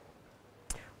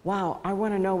 Wow, I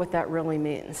want to know what that really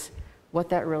means, what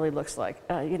that really looks like.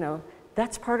 You know,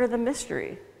 that's part of the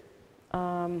mystery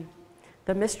of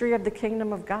the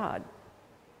kingdom of God.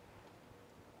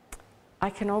 I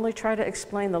can only try to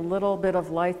explain the little bit of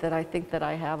light that I think that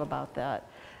I have about that.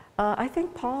 I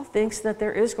think Paul thinks that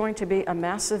there is going to be a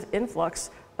massive influx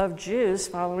of Jews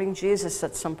following Jesus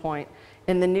at some point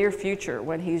in the near future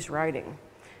when he's writing.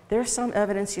 There's some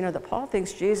evidence, you know, that Paul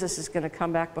thinks Jesus is going to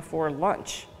come back before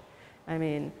lunch. I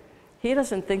mean, he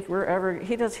doesn't think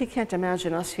he can't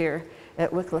imagine us here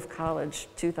at Wycliffe College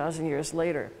 2,000 years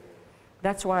later.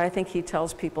 That's why I think he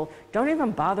tells people, don't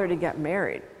even bother to get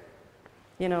married.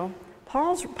 You know,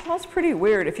 Paul's pretty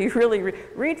weird. If you really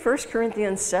read 1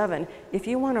 Corinthians 7, if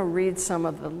you want to read some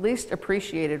of the least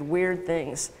appreciated weird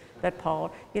things that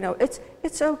Paul, you know, it's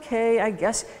okay, I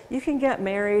guess you can get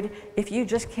married if you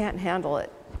just can't handle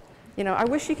it. You know, I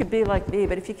wish you could be like me,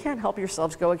 but if you can't help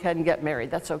yourselves, go ahead and get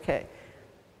married. That's okay.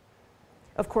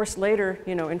 Of course, later,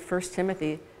 you know, in 1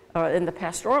 Timothy, in the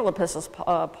pastoral epistles,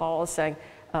 Paul is saying,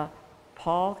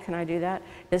 Paul, can I do that?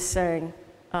 Is saying,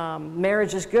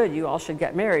 marriage is good, you all should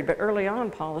get married. But early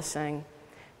on, Paul is saying,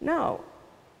 no,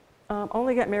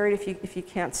 only get married if you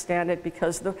can't stand it,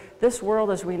 because this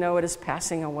world as we know it is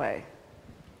passing away.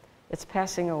 It's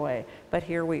passing away, but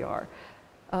here we are.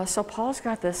 So Paul's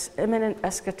got this imminent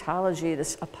eschatology,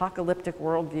 this apocalyptic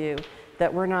worldview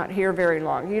that we're not here very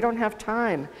long. You don't have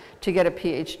time to get a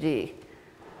PhD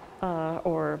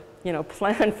or, you know,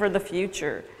 plan for the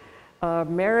future.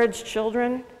 Marriage,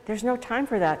 children, there's no time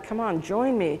for that. Come on,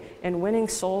 join me in winning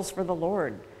souls for the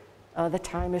Lord. The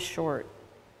time is short.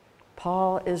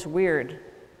 Paul is weird.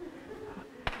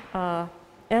 And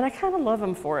I kind of love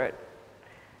him for it.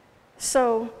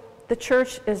 So the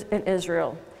church is in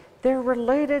Israel. They're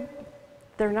related.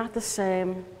 They're not the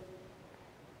same.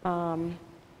 All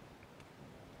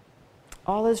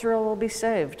Israel will be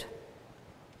saved.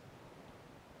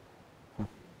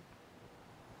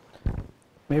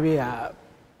 Maybe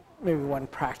one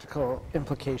practical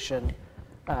implication.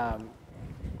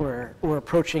 We're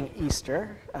approaching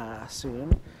Easter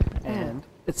soon, and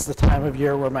it's the time of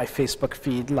year where my Facebook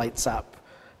feed lights up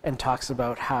and talks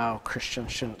about how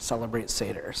Christians shouldn't celebrate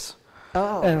Seders.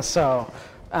 Oh. And so,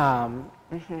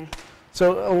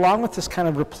 so along with this kind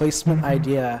of replacement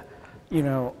idea, you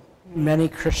know, many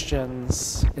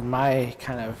Christians in my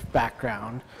kind of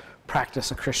background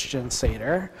practice a Christian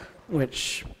Seder,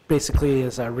 which basically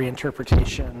is a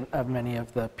reinterpretation of many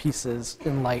of the pieces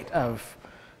in light of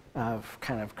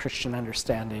kind of Christian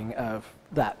understanding of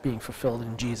that being fulfilled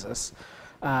in Jesus.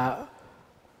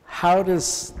 How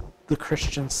does the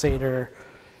Christian Seder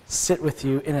sit with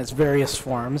you in its various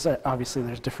forms? Obviously,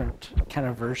 there's different kind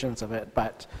of versions of it,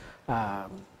 but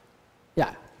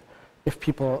yeah.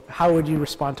 How would you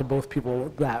respond to both people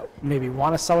that maybe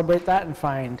want to celebrate that and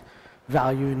find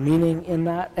value and meaning in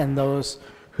that, and those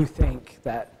who think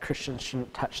that Christians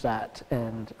shouldn't touch that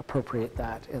and appropriate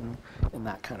that in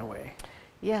that kind of way?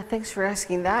 Yeah, thanks for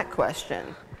asking that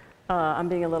question. I'm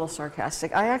being a little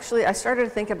sarcastic. I started to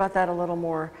think about that a little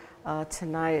more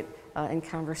tonight in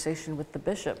conversation with the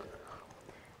bishop.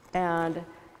 And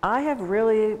I have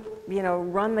really, you know,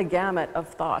 run the gamut of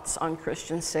thoughts on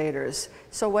Christian Seders.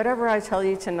 So whatever I tell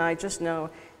you tonight, just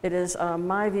know it is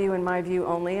my view and my view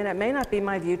only, and it may not be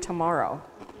my view tomorrow.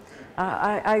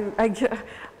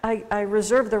 I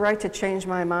reserve the right to change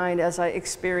my mind as I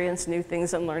experience new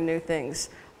things and learn new things.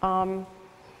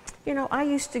 You know, I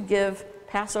used to give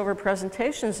Passover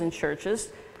presentations in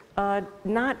churches,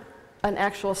 not an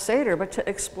actual Seder, but to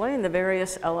explain the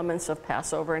various elements of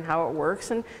Passover and how it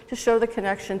works, and to show the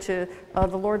connection to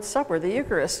the Lord's Supper, the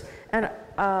Eucharist. And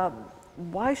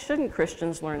why shouldn't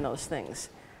Christians learn those things?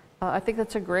 I think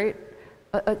that's a great,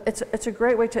 it's a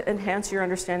great way to enhance your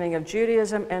understanding of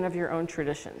Judaism and of your own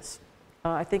traditions.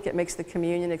 I think it makes the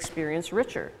communion experience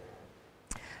richer.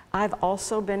 I've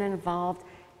also been involved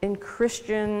in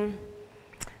Christian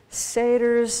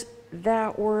Seders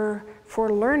that were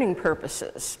for learning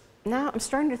purposes. now I'm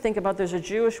starting to think about, there's a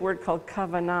Jewish word called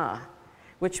kavanah,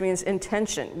 which means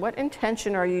intention. What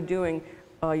intention are you doing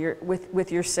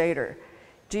with your Seder?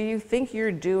 Do you think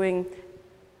you're doing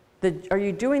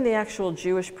the actual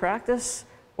Jewish practice,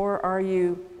 or are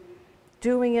you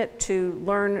doing it to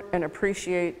learn and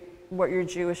appreciate what your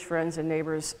Jewish friends and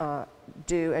neighbors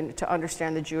do, and to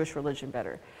understand the Jewish religion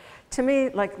better? To me,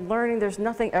 like learning, there's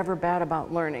nothing ever bad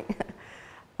about learning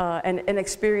and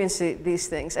experiencing these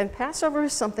things. And Passover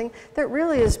is something that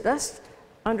really is best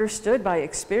understood by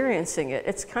experiencing it.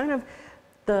 It's kind of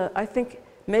I think,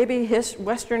 maybe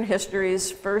Western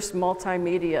history's first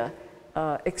multimedia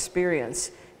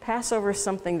experience. Passover is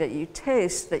something that you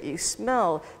taste, that you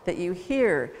smell, that you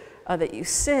hear, that you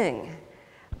sing.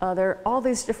 There are all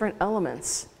these different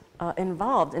elements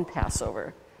involved in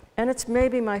Passover. And it's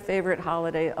maybe my favorite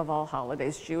holiday of all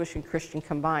holidays, Jewish and Christian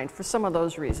combined, for some of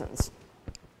those reasons.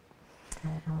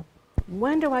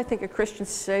 When do I think a Christian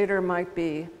Seder might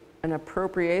be an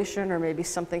appropriation, or maybe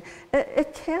something?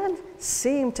 It can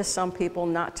seem to some people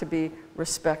not to be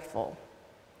respectful.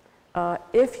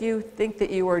 If you think that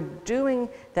you are doing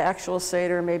the actual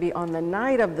Seder maybe on the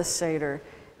night of the Seder,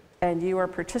 and you are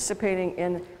participating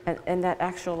in that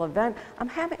actual event,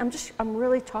 I'm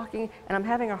really talking, and I'm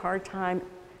having a hard time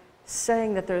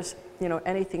saying that there's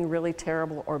anything really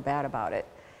terrible or bad about it.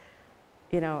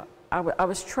 I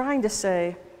was trying to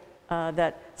say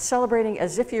that celebrating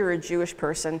as if you're a Jewish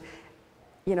person,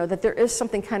 that there is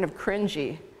something kind of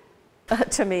cringy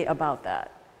to me about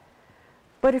that.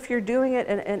 But if you're doing it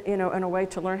in a way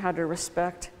to learn how to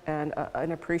respect and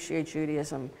appreciate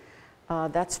Judaism,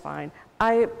 that's fine.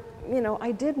 I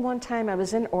did one time, I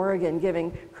was in Oregon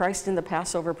giving Christ in the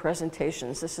Passover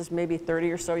presentations. This is maybe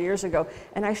 30 or so years ago.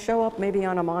 And I show up maybe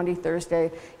on a Maundy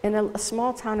Thursday in a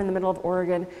small town in the middle of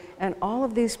Oregon, and all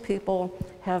of these people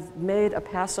have made a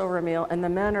Passover meal, and the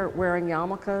men are wearing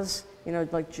yarmulkes,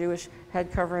 like Jewish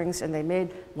head coverings, and they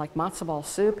made like matzo ball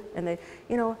soup, and they,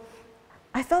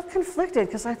 I felt conflicted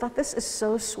because I thought, this is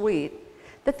so sweet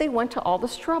that they went to all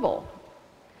this trouble.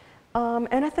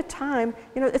 And at the time,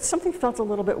 something felt a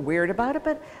little bit weird about it,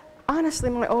 but honestly,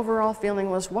 my overall feeling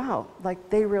was, wow, like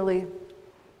they really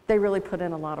put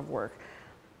in a lot of work.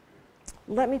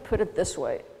 Let me put it this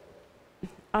way.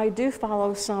 I do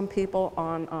follow some people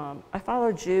on, I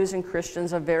follow Jews and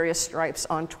Christians of various stripes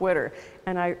on Twitter,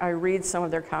 and I read some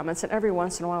of their comments, and every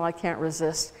once in a while I can't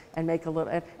resist and make a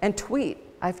little, and tweet.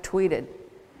 I've tweeted.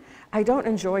 I don't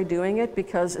enjoy doing it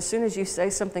because as soon as you say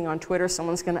something on Twitter,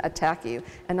 someone's going to attack you,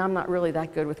 and I'm not really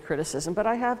that good with criticism. But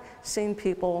I have seen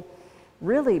people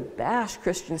really bash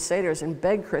Christian Seders and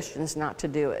beg Christians not to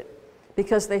do it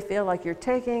because they feel like you're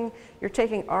taking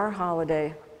our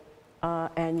holiday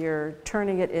and you're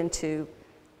turning it into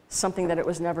something that it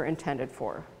was never intended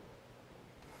for.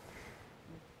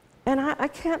 And I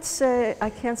can't say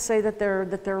that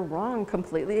they're wrong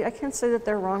completely. I can't say that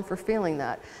they're wrong for feeling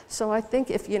that. So I think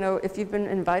if you've been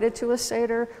invited to a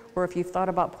Seder, or if you've thought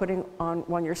about putting on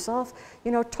one yourself,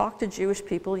 talk to Jewish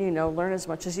people, learn as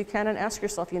much as you can, and ask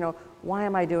yourself, why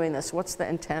am I doing this? What's the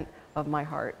intent of my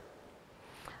heart?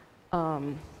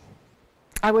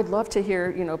 I would love to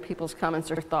hear people's comments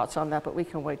or thoughts on that, but we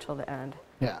can wait till the end.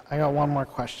 Yeah, I got one more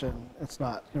question. It's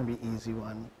not going to be an easy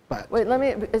one, but... Wait,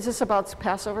 is this about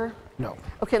Passover? No.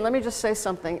 Okay, let me just say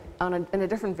something in a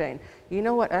different vein. You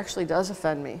know what actually does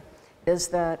offend me is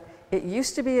that it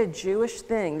used to be a Jewish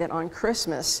thing that on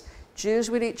Christmas, Jews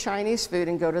would eat Chinese food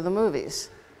and go to the movies.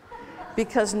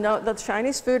 Because the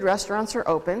Chinese food restaurants are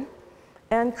open,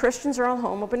 and Christians are all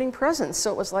home opening presents. So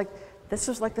it was like, this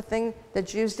was like the thing that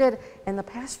Jews did. In the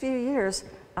past few years,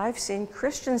 I've seen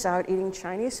Christians out eating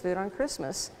Chinese food on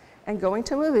Christmas and going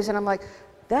to movies, and I'm like,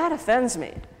 that offends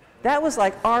me. That was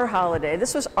like our holiday.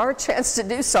 This was our chance to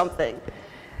do something.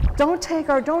 Don't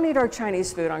eat our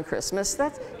Chinese food on Christmas.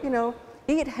 That's,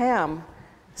 eat ham,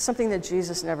 something that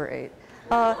Jesus never ate.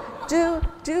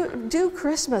 Do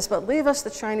Christmas, but leave us the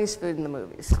Chinese food in the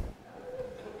movies.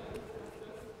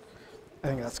 I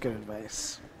think that's good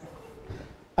advice.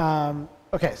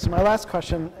 Okay, so my last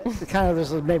question,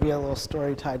 there's maybe a little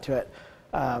story tied to it.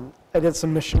 I did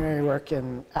some missionary work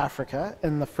in Africa,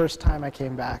 and the first time I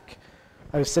came back,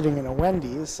 I was sitting in a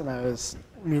Wendy's, and I was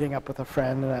meeting up with a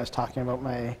friend, and I was talking about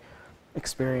my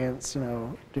experience,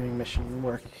 doing mission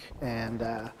work,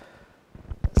 and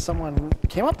someone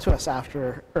came up to us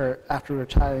after we were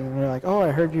chatting, and we were like, oh,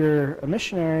 I heard you're a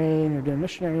missionary, and you're doing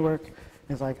missionary work.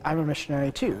 He's like, I'm a missionary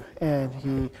too. And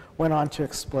he went on to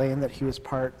explain that he was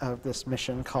part of this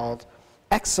mission called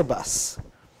Exodus.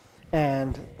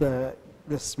 And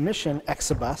this mission,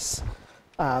 Exodus,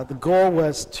 the goal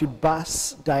was to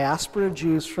bus diaspora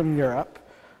Jews from Europe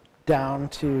down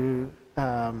to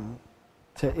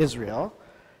to Israel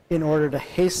in order to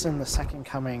hasten the second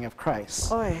coming of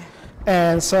Christ. Oy.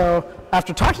 And so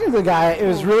after talking to the guy, it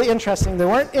was really interesting. They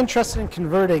weren't interested in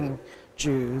converting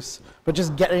Jews, but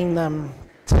just getting them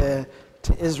to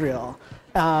Israel.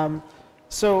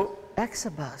 So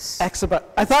Exodus. I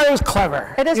thought it was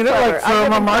clever. It is clever. clever. Like I give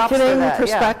from a them props for marketing that,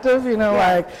 perspective,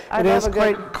 like I it is love a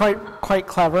good- quite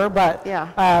clever. But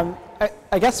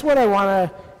I guess what I want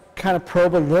to kind of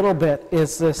probe a little bit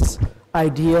is this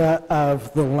idea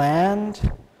of the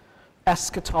land,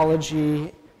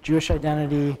 eschatology, Jewish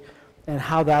identity, and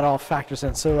how that all factors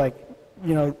in. So like,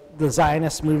 the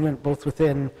Zionist movement, both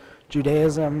within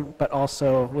Judaism, but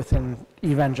also within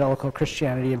evangelical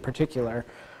Christianity in particular,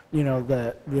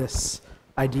 this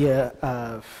idea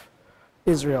of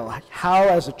Israel. How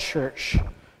as a church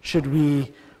should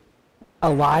we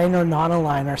align or not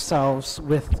align ourselves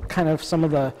with kind of some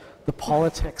of the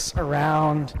politics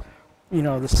around,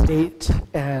 the state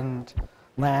and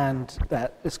land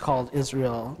that is called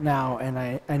Israel now. And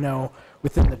I know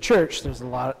within the church there's a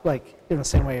lot, like in the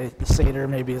same way the Seder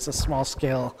maybe is a small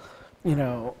scale,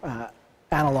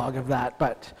 analog of that,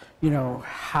 but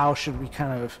how should we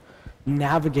kind of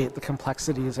navigate the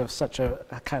complexities of such a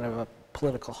kind of a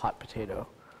political hot potato?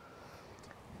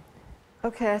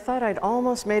 Okay, I thought I'd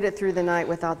almost made it through the night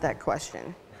without that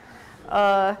question.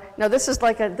 No, this is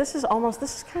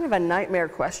kind of a nightmare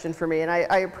question for me, and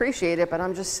I appreciate it, but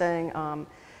I'm just saying,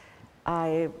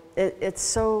 it's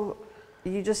so,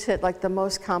 you just hit like the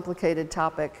most complicated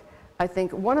topic, I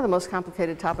think one of the most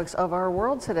complicated topics of our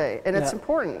world today, and it's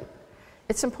important.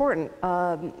 It's important.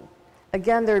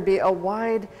 Again, there'd be a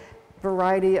wide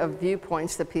variety of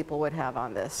viewpoints that people would have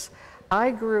on this. I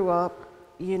grew up,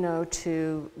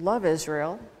 to love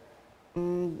Israel.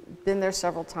 Been there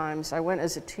several times. I went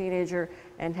as a teenager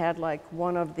and had like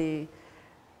one of the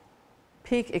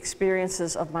peak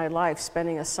experiences of my life,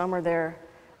 spending a summer there,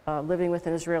 living with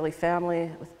an Israeli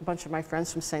family, with a bunch of my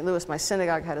friends from St. Louis. My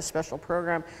synagogue had a special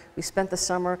program. We spent the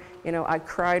summer, I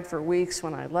cried for weeks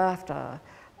when I left.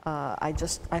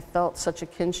 I felt such a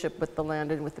kinship with the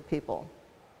land and with the people.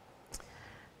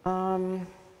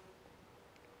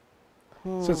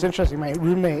 So it's interesting, my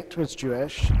roommate was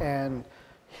Jewish, and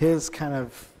his kind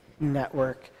of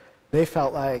network, they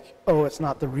felt like, it's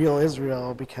not the real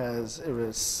Israel because it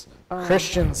was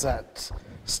Christians that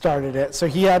started it. So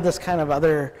he had this kind of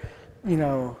other,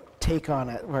 take on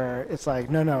it where it's like,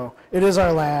 no, it is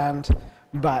our land,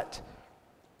 but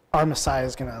our Messiah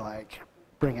is going to like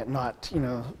bring it, not,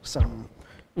 some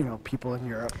people in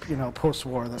Europe,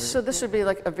 post-war. So this would be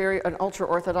like an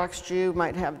ultra-Orthodox Jew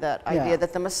might have that idea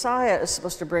that the Messiah is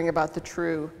supposed to bring about the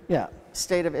true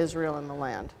state of Israel in the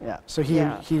land. Yeah, so he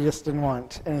just didn't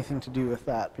want anything to do with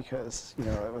that because, it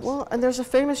was... Well, and there's a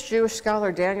famous Jewish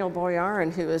scholar, Daniel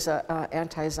Boyarin, who is an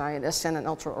anti-Zionist and an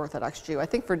ultra-Orthodox Jew, I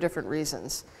think for different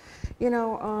reasons.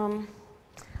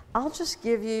 I'll just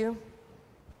give you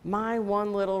my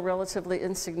one little relatively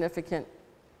insignificant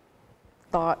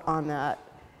thought on that.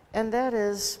 And that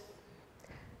is,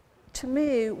 to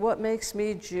me, what makes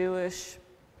me Jewish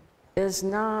is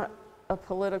not a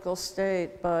political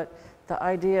state, but the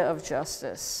idea of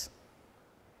justice.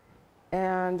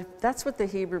 And that's what the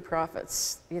Hebrew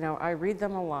prophets, I read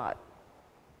them a lot.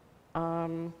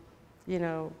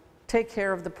 Take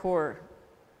care of the poor,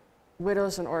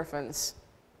 widows and orphans,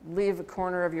 leave a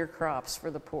corner of your crops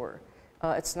for the poor.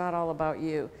 It's not all about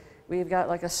you. We've got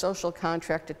like a social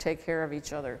contract to take care of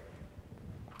each other.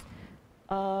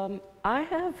 I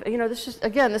have, this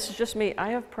is just me.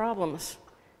 I have problems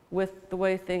with the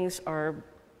way things are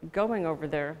going over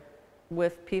there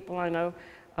with people I know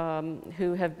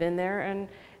who have been there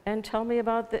and tell me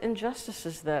about the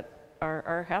injustices that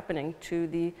are happening to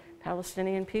the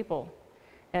Palestinian people.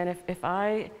 And if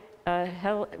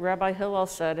Rabbi Hillel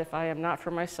said, if I am not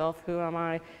for myself, who am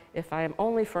I? If I am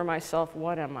only for myself,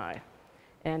 what am I?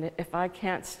 And if I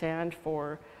can't stand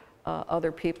for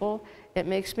other people, it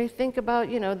makes me think about,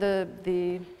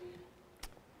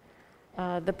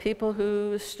 the people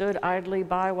who stood idly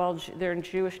by while their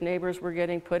Jewish neighbors were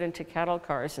getting put into cattle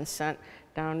cars and sent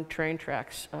down train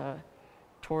tracks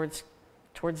towards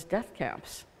death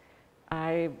camps.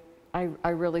 I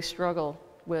really struggle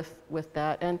with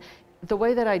that. And the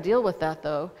way that I deal with that,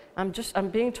 though, I'm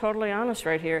being totally honest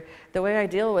right here. The way I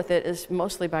deal with it is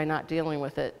mostly by not dealing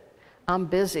with it. I'm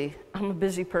busy. I'm a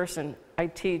busy person. I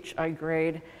teach, I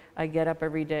grade, I get up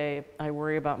every day, I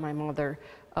worry about my mother.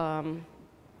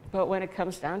 But when it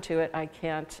comes down to it, I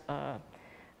can't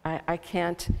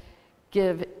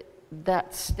give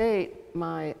that state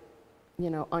my,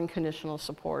 unconditional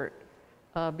support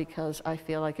because I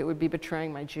feel like it would be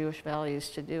betraying my Jewish values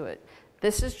to do it.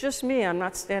 This is just me. I'm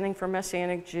not standing for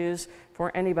Messianic Jews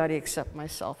for anybody except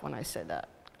myself when I say that.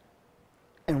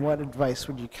 And what advice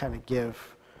would you kind of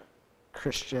give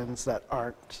Christians that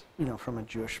aren't, from a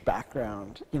Jewish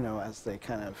background, as they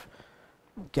kind of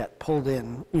get pulled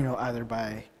in, either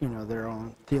by, their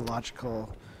own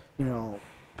theological,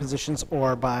 positions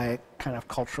or by kind of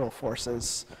cultural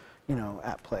forces,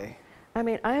 at play? I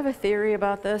mean, I have a theory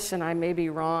about this, and I may be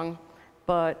wrong,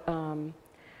 but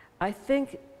I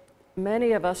think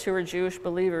many of us who are Jewish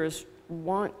believers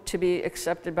want to be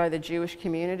accepted by the Jewish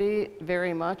community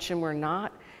very much, and we're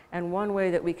not. And one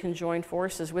way that we can join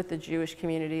forces with the Jewish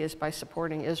community is by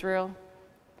supporting Israel.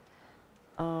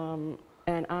 And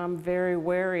I'm very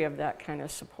wary of that kind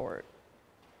of support.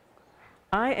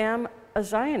 I am a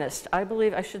Zionist. I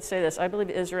believe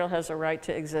Israel has a right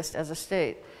to exist as a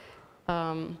state.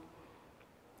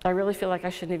 I really feel like I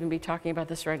shouldn't even be talking about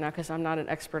this right now because I'm not an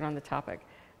expert on the topic.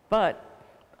 But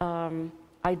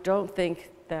I don't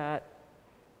think that,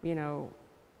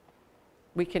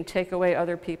 we can take away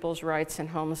other people's rights and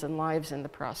homes and lives in the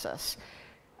process.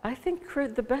 I think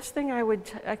the best thing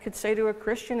I could say to a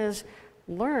Christian is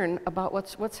learn about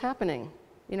what's happening.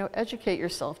 Educate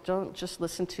yourself. Don't just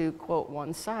listen to, quote,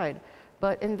 one side,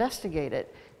 but investigate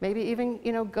it. Maybe even,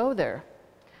 go there.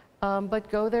 But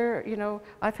go there,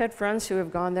 I've had friends who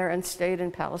have gone there and stayed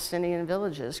in Palestinian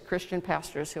villages, Christian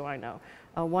pastors who I know.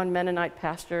 One Mennonite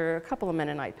pastor, a couple of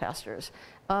Mennonite pastors.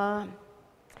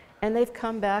 And they've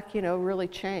come back, really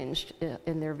changed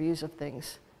in their views of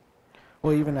things.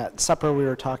 Well, even at supper, we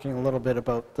were talking a little bit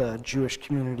about the Jewish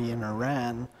community in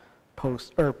Iran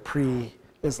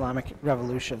pre-Islamic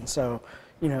Revolution. So,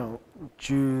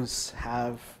 Jews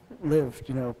have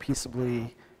lived,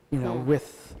 peaceably,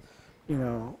 with,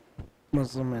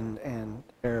 Muslim and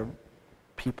Arab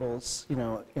peoples,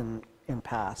 in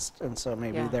past. And so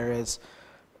maybe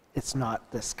it's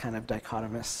not this kind of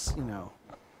dichotomous,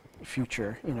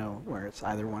 future, where it's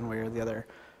either one way or the other.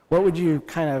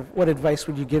 What advice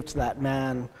would you give to that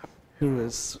man who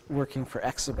is working for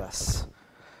Exodus?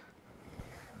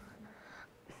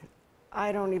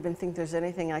 I don't even think there's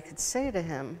anything I could say to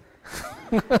him.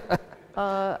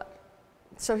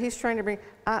 So he's trying to bring,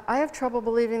 I have trouble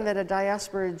believing that a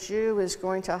diaspora Jew is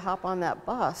going to hop on that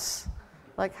bus.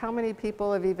 Like, how many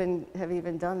people have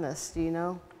even done this, do you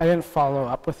know? I didn't follow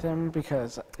up with him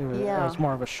because it was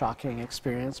more of a shocking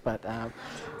experience, but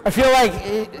I feel like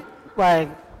he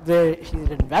had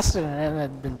invested in it and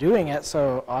had been doing it,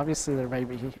 so obviously there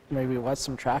maybe was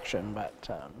some traction, but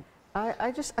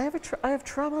I have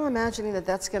trouble imagining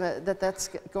that's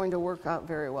going to work out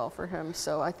very well for him.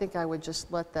 So I think I would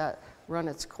just let that run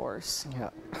its course. Yeah.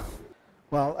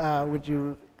 Well, would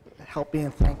you help me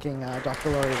in thanking Dr.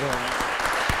 Lori Williams?